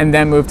lunch, and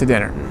then move to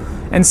dinner.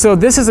 And so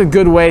this is a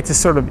good way to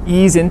sort of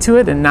ease into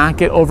it and not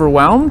get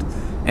overwhelmed.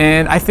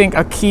 And I think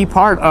a key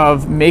part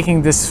of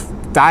making this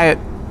diet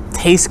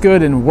taste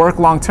good and work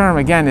long term,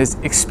 again, is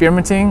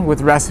experimenting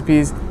with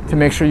recipes to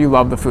make sure you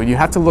love the food. You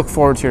have to look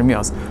forward to your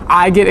meals.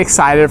 I get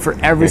excited for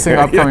every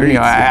single upcoming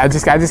meal. I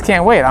just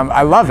can't wait.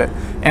 I love it.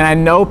 And I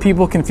know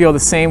people can feel the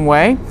same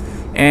way.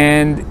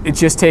 And it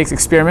just takes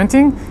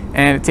experimenting,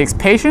 and it takes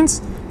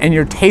patience, and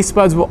your taste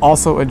buds will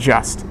also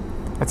adjust.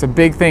 That's a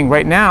big thing.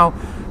 Right now,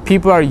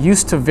 people are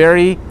used to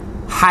very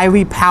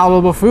highly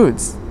palatable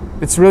foods.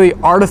 It's really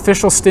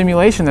artificial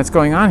stimulation that's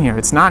going on here.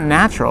 It's not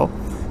natural.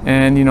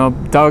 And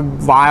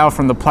Doug Lyle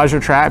from the Pleasure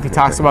Trap, he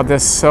talks about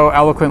this so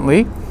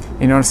eloquently.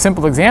 A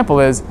simple example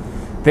is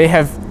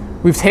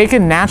we've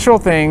taken natural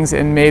things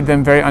and made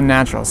them very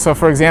unnatural. So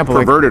for example,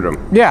 perverted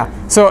them. Yeah.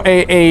 So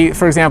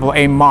for example,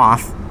 a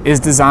moth is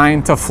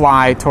designed to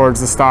fly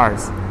towards the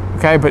stars.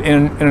 Okay, but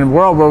in a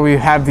world where we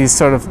have these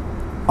sort of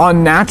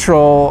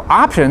unnatural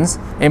options,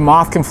 a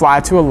moth can fly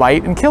to a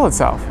light and kill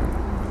itself.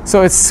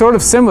 So it's sort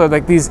of similar,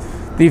 like these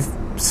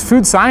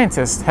food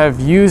scientists have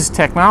used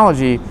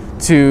technology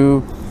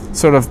to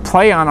sort of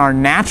play on our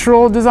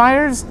natural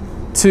desires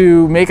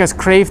to make us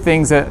crave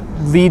things that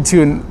lead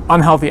to an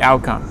unhealthy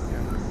outcome.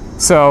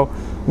 So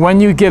when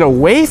you get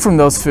away from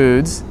those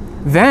foods,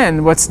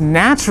 then what's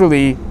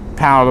naturally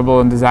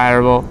palatable and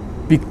desirable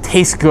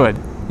tastes good.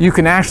 You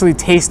can actually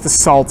taste the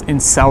salt in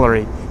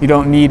celery. You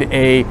don't need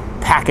a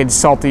packaged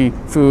salty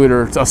food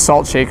or a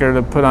salt shaker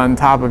to put on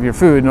top of your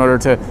food in order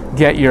to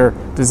get your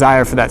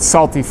desire for that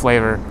salty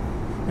flavor.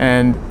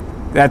 And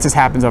that just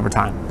happens over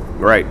time.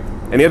 Right.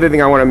 And the other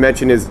thing I want to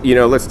mention is,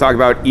 let's talk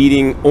about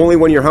eating only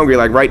when you're hungry.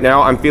 Like right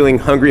now, I'm feeling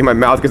hungry in my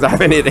mouth because I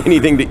haven't had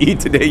anything to eat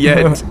today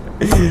yet.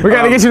 We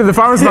got to get you to the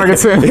farmer's market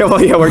soon. Yeah,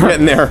 we're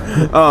getting there.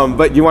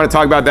 But you want to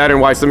talk about that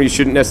and why somebody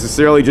shouldn't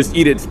necessarily just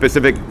eat at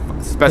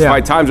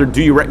specified times, or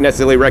do you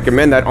necessarily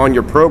recommend that on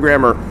your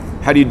program, or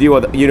how do you deal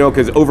with,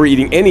 because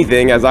overeating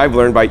anything, as I've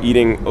learned by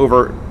eating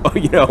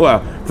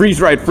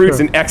freeze-dried fruits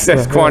in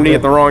excess quantity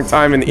at the wrong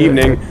time in the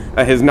evening,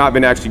 has not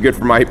been actually good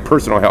for my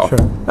personal health. Sure.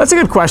 That's a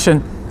good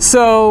question.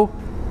 So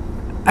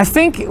I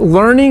think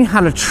learning how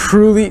to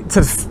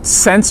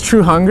sense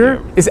true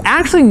hunger is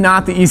actually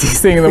not the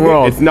easiest thing in the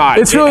world. It's not.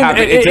 It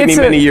took me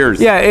many years.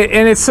 Yeah,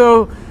 and it's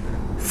so.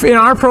 In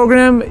our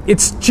program,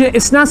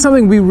 it's not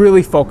something we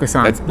really focus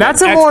on.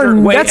 That's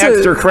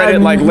extra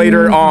credit, like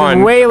later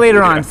on. Way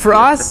later on. For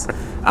us,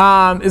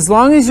 as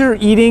long as you're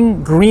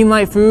eating green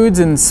light foods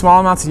and small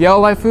amounts of yellow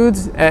light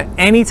foods at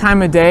any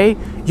time of day,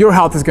 your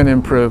health is going to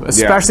improve,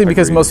 especially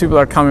because most people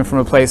are coming from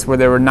a place where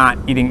they were not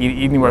eating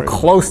anywhere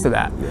close to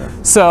that. Yeah.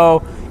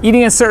 So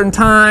eating at certain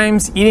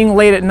times, eating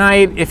late at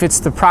night, if it's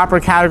the proper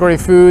category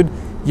food,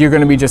 you're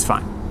going to be just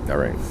fine. All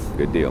right,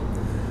 good deal.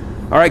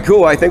 All right,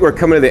 cool. I think we're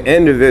coming to the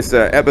end of this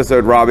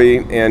episode, Robbie,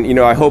 and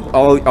I hope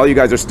all you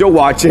guys are still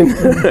watching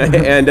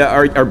and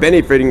are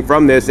benefiting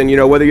from this. And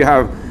whether you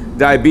have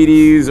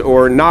diabetes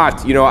or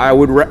not,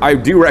 I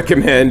do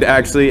recommend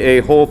actually a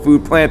whole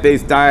food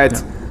plant-based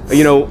diet.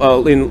 In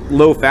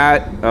low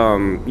fat.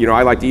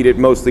 I like to eat it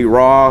mostly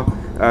raw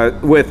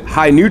with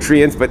high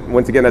nutrients, but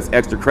once again, that's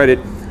extra credit.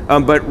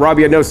 But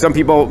Robbie, I know some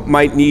people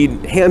might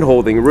need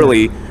hand-holding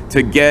really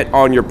to get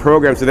on your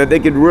program so that they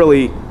could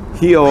really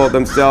heal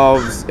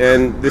themselves,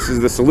 and this is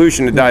the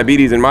solution to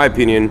diabetes, in my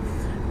opinion.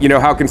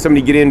 How can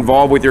somebody get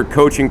involved with your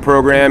coaching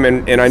program?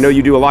 And I know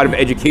you do a lot of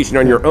education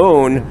on your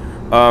own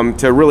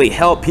to really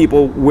help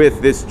people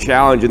with this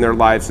challenge in their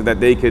life so that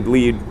they could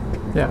lead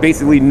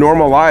basically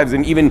normal lives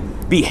and even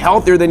be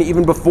healthier than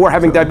even before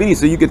having diabetes.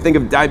 So you could think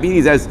of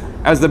diabetes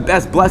as the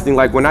best blessing.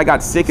 Like when I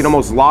got sick and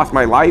almost lost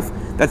my life,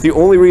 that's the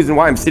only reason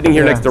why I'm sitting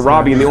here next to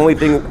Robbie, and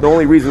the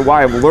only reason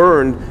why I've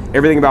learned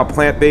everything about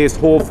plant-based,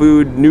 whole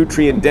food,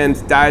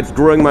 nutrient-dense diets,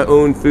 growing my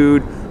own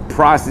food,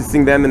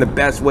 processing them in the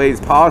best ways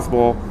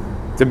possible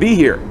to be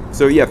here.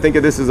 So think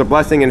of this as a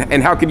blessing,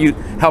 and how can you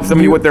help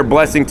somebody with their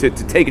blessing to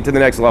take it to the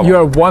next level? You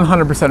are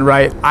 100%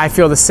 right. I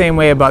feel the same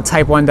way about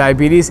type 1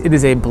 diabetes. It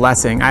is a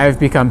blessing. I have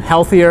become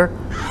healthier,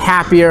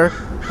 happier,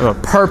 with a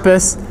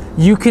purpose.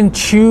 You can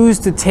choose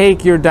to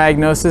take your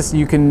diagnosis.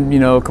 You can,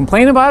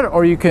 complain about it,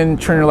 or you can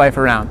turn your life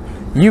around.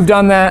 You've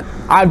done that.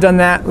 I've done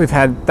that. We've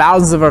had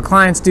thousands of our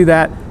clients do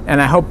that,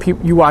 and I hope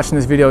you watching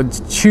this video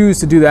choose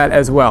to do that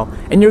as well.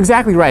 And you're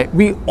exactly right.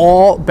 We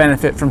all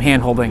benefit from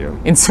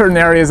hand-holding in certain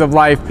areas of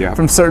life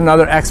from certain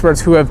other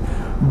experts who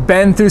have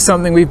been through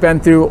something we've been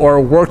through, or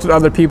worked with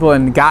other people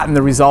and gotten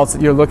the results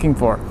that you're looking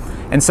for.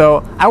 And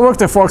so I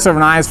worked at Forks Over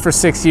Knives for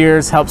 6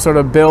 years, helped sort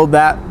of build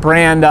that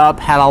brand up,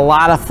 had a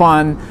lot of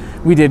fun.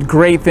 We did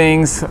great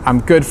things.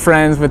 I'm good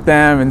friends with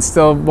them and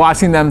still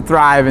watching them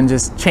thrive and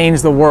just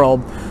change the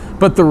world.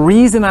 But the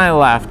reason I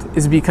left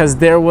is because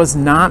there was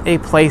not a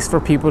place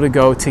for people to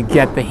go to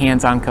get the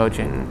hands-on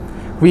coaching.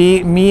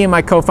 Me and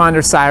my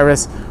co-founder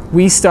Cyrus,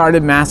 we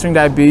started Mastering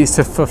Diabetes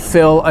to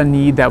fulfill a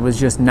need that was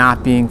just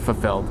not being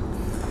fulfilled.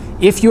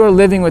 If you are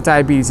living with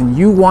diabetes and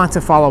you want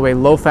to follow a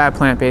low-fat,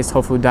 plant-based,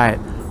 whole food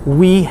diet,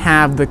 we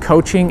have the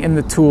coaching and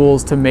the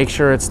tools to make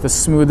sure it's the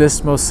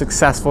smoothest, most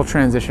successful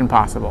transition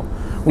possible.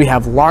 We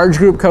have large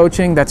group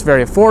coaching that's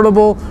very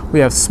affordable. We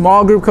have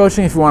small group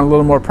coaching if you want a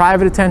little more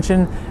private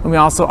attention. And we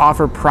also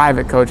offer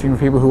private coaching for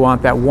people who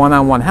want that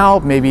one-on-one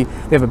help. Maybe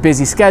they have a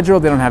busy schedule,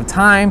 they don't have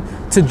time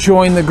to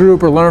join the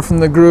group or learn from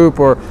the group,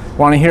 or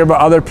want to hear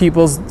about other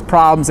people's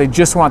problems. They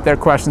just want their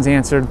questions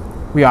answered.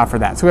 We offer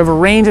that. So we have a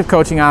range of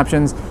coaching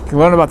options. You can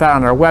learn about that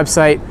on our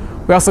website.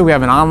 We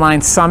have an online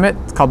summit.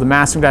 It's called the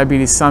Mastering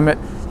Diabetes Summit.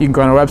 You can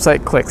go on our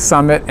website, click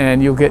Summit,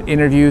 and you'll get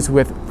interviews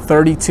with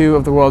 32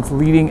 of the world's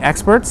leading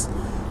experts.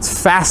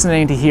 It's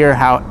fascinating to hear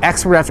how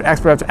expert after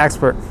expert after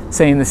expert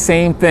saying the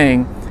same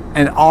thing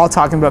and all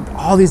talking about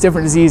all these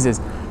different diseases.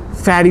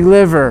 Fatty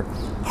liver,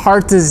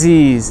 heart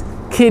disease,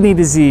 kidney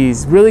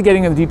disease, really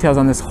getting into the details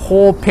on this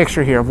whole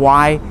picture here of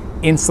why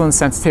insulin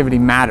sensitivity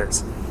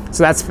matters.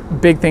 So that's a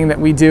big thing that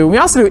we do. We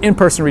also do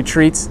in-person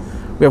retreats.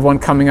 We have one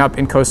coming up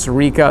in Costa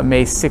Rica,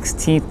 May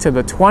 16th to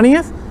the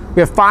 20th, We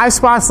have 5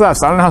 spots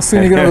left, so I don't know how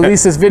soon you're going to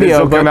release this video. This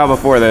will come out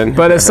before then.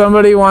 But if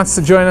somebody wants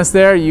to join us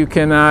there, you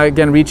can,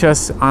 again, reach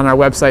us on our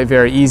website,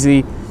 very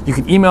easy. You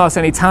can email us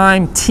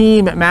anytime,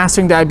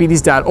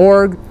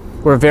 team@masteringdiabetes.org.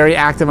 We're very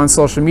active on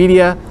social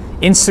media,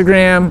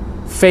 Instagram,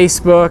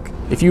 Facebook.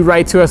 If you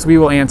write to us, we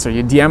will answer.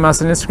 You DM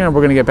us on Instagram,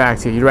 we're going to get back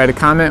to you. You write a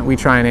comment, we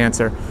try and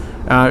answer.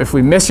 If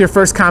we miss your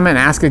first comment,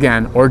 ask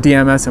again, or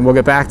DM us and we'll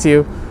get back to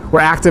you.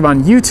 We're active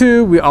on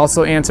YouTube. We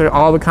also answer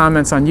all the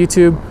comments on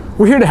YouTube.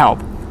 We're here to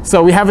help.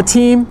 So we have a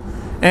team,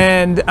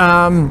 and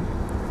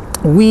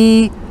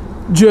we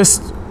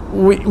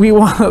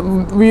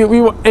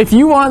want, if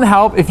you want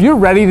help, if you're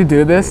ready to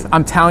do this,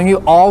 I'm telling you,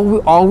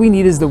 all we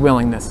need is the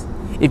willingness.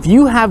 If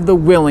you have the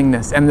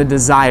willingness and the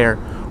desire,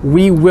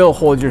 we will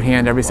hold your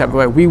hand every step of the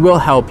way. We will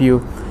help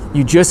you.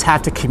 You just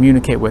have to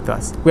communicate with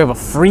us. We have a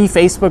free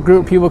Facebook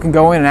group. People can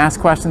go in and ask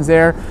questions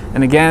there.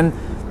 And again,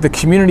 the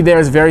community there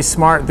is very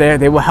smart there.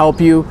 They will help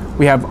you.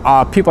 We have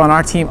people on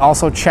our team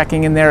also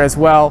checking in there as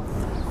well.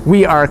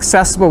 We are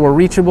accessible, we're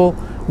reachable.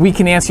 We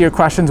can answer your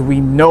questions.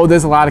 We know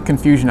there's a lot of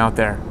confusion out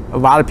there. A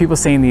lot of people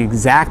saying the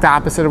exact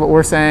opposite of what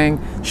we're saying,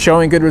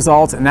 showing good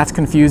results, and that's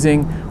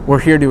confusing. We're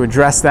here to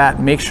address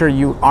that. Make sure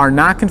you are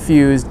not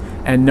confused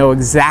and know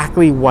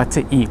exactly what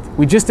to eat.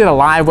 We just did a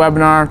live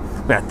webinar.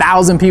 We had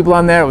 1,000 people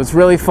on there. It was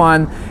really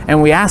fun.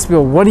 And we asked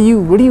people, what do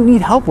you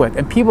need help with?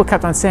 And people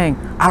kept on saying,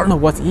 I don't know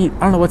what to eat.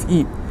 I don't know what to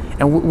eat.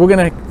 And we're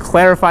gonna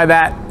clarify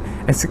that,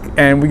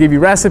 and we give you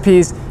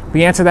recipes,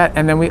 we answer that,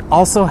 and then we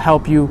also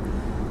help you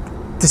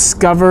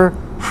discover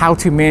how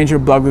to manage your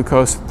blood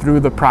glucose through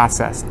the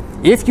process.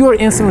 If you are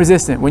insulin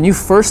resistant, when you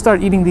first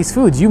start eating these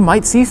foods, you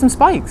might see some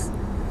spikes.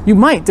 You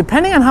might,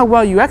 depending on how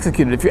well you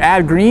execute it. If you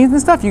add greens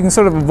and stuff, you can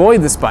sort of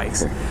avoid the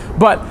spikes.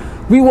 But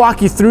we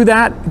walk you through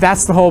that.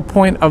 That's the whole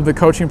point of the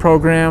coaching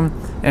program,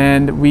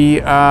 and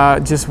we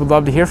just would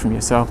love to hear from you.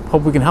 So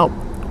hope we can help.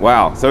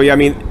 Wow. So yeah, I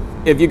mean,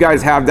 if you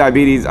guys have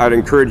diabetes, I'd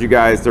encourage you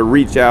guys to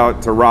reach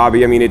out to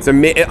Robbie. I mean,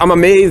 I'm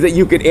amazed that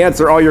you could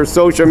answer all your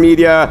social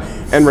media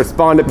and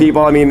respond to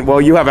people. I mean, well,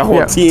 you have a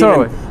whole team.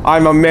 Totally.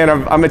 I'm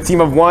a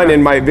team of one,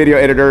 and my video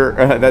editor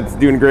that's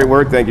doing great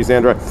work. Thank you,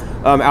 Sandra,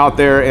 out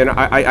there. And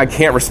I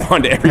can't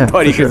respond to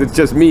everybody because it's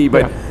just me.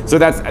 But so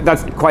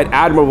that's quite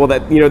admirable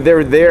that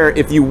they're there.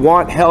 If you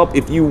want help,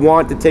 if you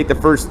want to take the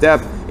first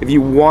step, if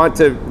you want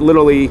to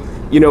literally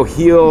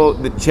heal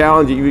the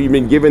challenge that you've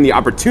been given, the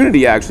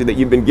opportunity actually that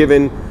you've been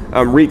given.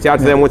 Reach out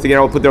to them. Once again,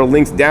 I'll put their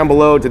links down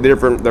below to their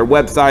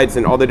websites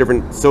and all the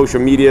different social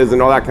medias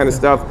and all that kind of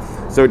stuff.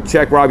 So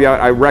check Robbie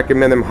out. I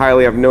recommend them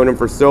highly. I've known him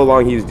for so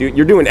long.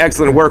 You're doing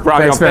excellent work,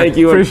 Robbie. Thanks, thank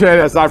you. Appreciate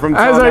it. Aside from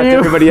telling that to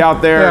everybody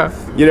out there,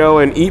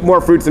 and eat more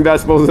fruits and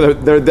vegetables.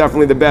 They're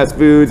definitely the best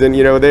foods, and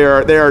they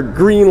are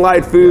green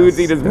light foods.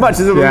 Eat as much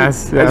of them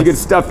as you can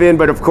stuff in,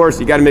 but of course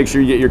you got to make sure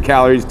you get your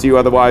calories too.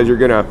 Otherwise, you're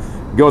gonna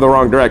go the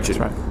wrong direction.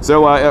 That's right.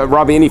 So,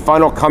 Robbie, any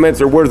final comments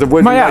or words of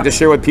wisdom you'd like to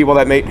share with people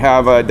that may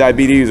have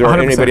diabetes or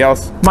 100%. Anybody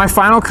else? My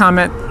final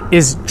comment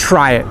is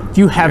try it.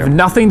 You have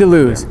nothing to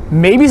lose.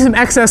 Maybe some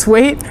excess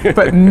weight,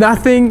 but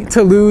nothing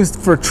to lose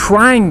for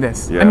trying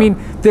this. I mean,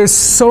 there's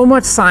so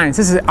much science.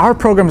 Our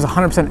program is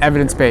 100%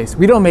 evidence-based.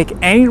 We don't make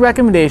any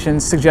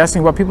recommendations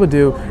suggesting what people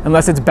do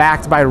unless it's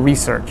backed by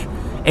research.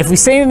 If we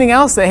say anything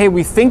else that, hey,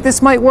 we think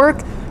this might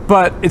work,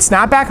 but it's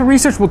not backed by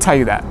research, we'll tell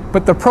you that.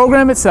 But the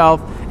program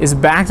itself is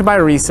backed by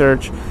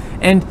research,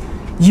 and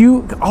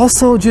you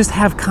also just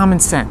have common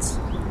sense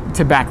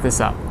to back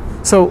this up.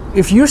 So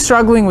if you're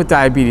struggling with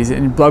diabetes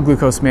and blood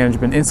glucose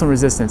management, insulin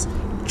resistance,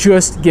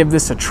 just give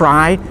this a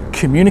try.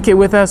 Communicate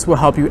with us. We'll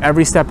help you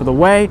every step of the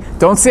way.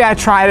 Don't say I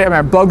tried it and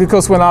my blood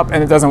glucose went up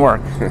and it doesn't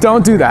work.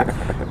 Don't do that.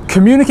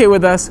 Communicate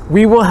with us.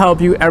 We will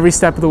help you every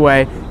step of the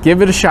way.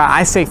 Give it a shot.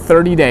 I say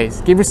 30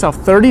 days. Give yourself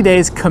 30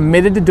 days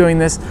committed to doing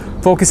this,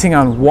 focusing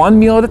on one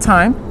meal at a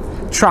time.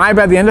 Try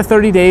by the end of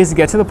 30 days to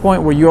get to the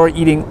point where you're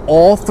eating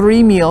all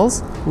 3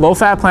 meals,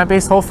 low-fat,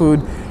 plant-based, whole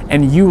food,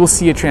 and you will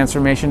see a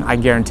transformation. I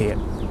guarantee it.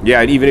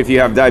 Yeah, and even if you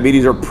have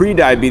diabetes or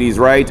pre-diabetes,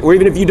 right? Or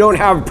even if you don't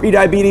have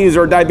pre-diabetes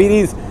or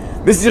diabetes,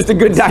 this is just a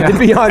good diet to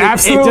be on.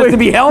 Absolutely. It's just to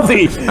be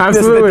healthy. Absolutely. This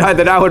is the diet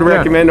that I would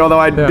recommend, although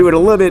I'd do it a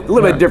little bit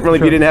differently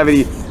if you didn't have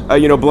any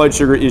blood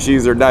sugar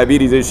issues or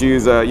diabetes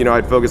issues.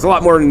 I'd focus a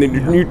lot more on the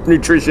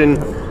nutrition,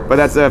 but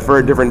that's for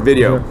a different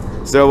video.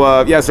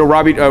 So so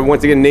Robbie,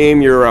 once again,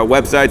 name your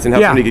websites and how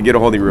somebody can get a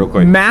hold of you real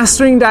quick.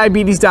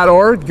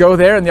 Masteringdiabetes.org. Go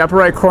there in the upper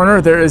right corner.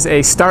 There is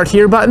a Start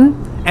Here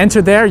button.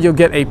 Enter there. You'll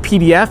get a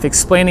PDF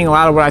explaining a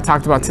lot of what I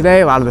talked about today,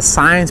 a lot of the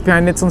science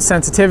behind insulin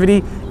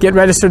sensitivity. Get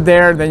registered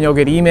there. Then you'll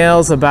get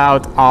emails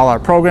about all our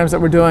programs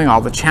that we're doing, all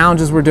the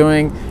challenges we're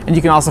doing. And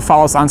you can also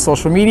follow us on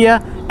social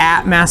media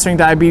at Mastering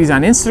Diabetes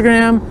on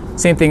Instagram.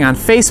 Same thing on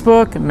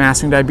Facebook,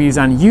 Mastering Diabetes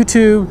on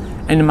YouTube.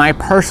 And my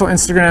personal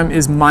Instagram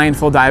is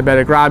Mindful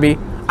Diabetic Robbie.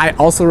 I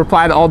also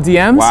reply to all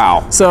DMs.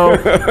 Wow. So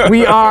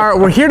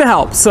we're here to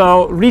help.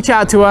 So reach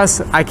out to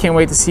us. I can't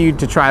wait to see you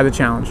to try the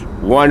challenge.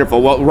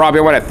 Wonderful. Well, Robbie,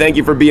 I want to thank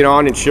you for being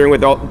on and sharing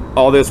with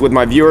all this with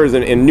my viewers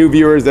and new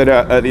viewers that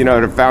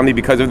have found me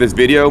because of this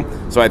video.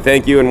 So I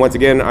thank you. And once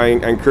again, I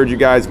encourage you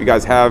guys, if you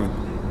guys have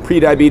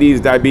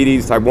pre-diabetes,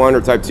 diabetes, type 1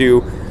 or type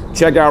 2,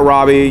 check out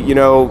Robbie. You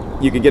know,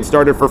 you could get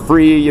started for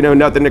free, you know,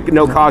 nothing,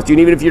 no cost to you.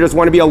 And even if you just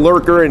want to be a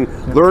lurker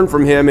and learn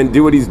from him and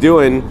do what he's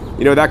doing,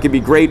 you know, that could be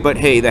great. But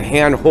hey, the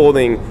hand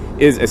holding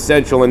is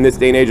essential in this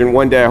day and age. And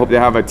one day I hope to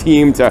have a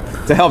team to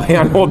help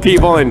hand hold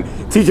people and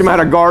teach them how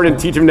to guard and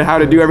teach them how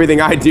to do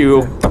everything I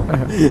do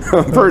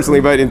personally.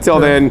 But until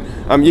then,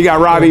 you got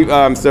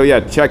Robbie. So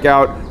yeah, check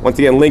out, once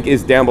again, link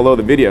is down below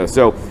the video.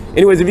 So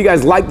anyways, if you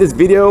guys like this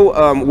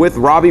video with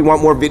Robbie,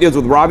 want more videos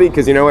with Robbie,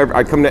 because you know,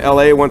 I come to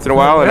LA once in a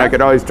while and I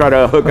could always try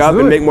to hook up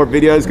and make more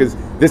videos, because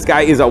this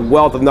guy is a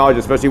wealth of knowledge,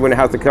 especially when it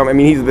has to come. I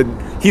mean,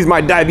 he's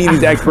my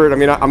diabetes expert. I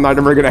mean, I'm not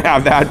ever gonna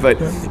have that, but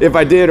if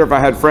I did, or if I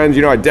had friends,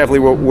 you know, I definitely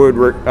would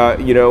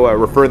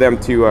refer them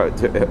to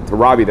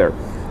Robbie there.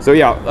 So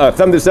yeah,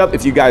 thumb this up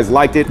if you guys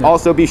liked it.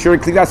 Also, be sure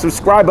to click that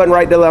subscribe button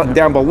right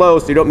down below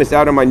so you don't miss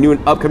out on my new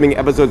and upcoming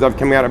episodes that are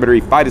coming out every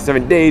 5 to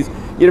 7 days.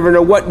 You never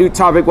know what new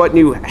topic, what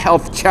new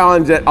health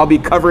challenge that I'll be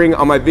covering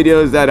on my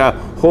videos that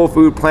whole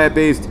food,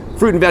 plant-based,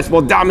 fruit and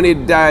vegetable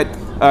dominated diet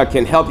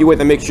can help you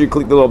with. And make sure you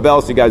click the little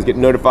bell so you guys get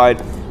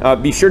notified.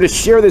 Be sure to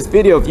share this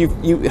video if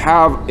you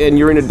have and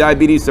you're in a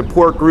diabetes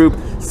support group.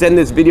 Send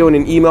this video in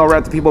an email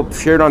right to people.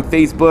 Share it on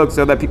Facebook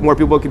so that more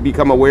people can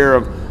become aware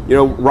of, you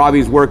know,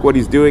 Robbie's work, what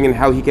he's doing, and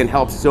how he can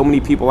help so many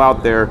people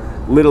out there,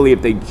 literally,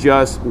 if they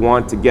just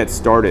want to get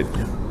started.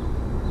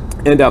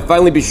 And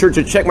finally, be sure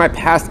to check my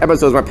past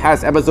episodes. My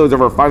past episodes,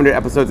 over 500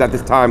 episodes at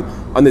this time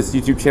on this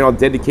YouTube channel,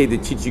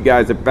 dedicated to teach you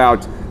guys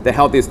about the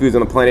healthiest foods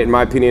on the planet, in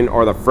my opinion,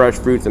 are the fresh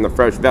fruits and the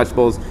fresh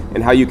vegetables,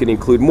 and how you can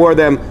include more of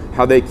them,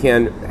 how they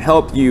can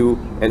help you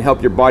and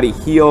help your body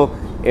heal,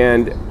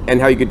 and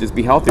how you could just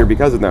be healthier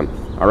because of them.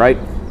 All right.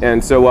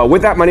 And so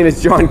with that, my name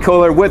is John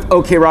Kohler with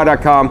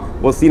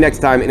OKRaw.com. We'll see you next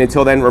time. And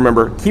until then,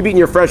 remember, keep eating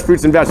your fresh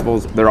fruits and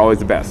vegetables. They're always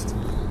the best.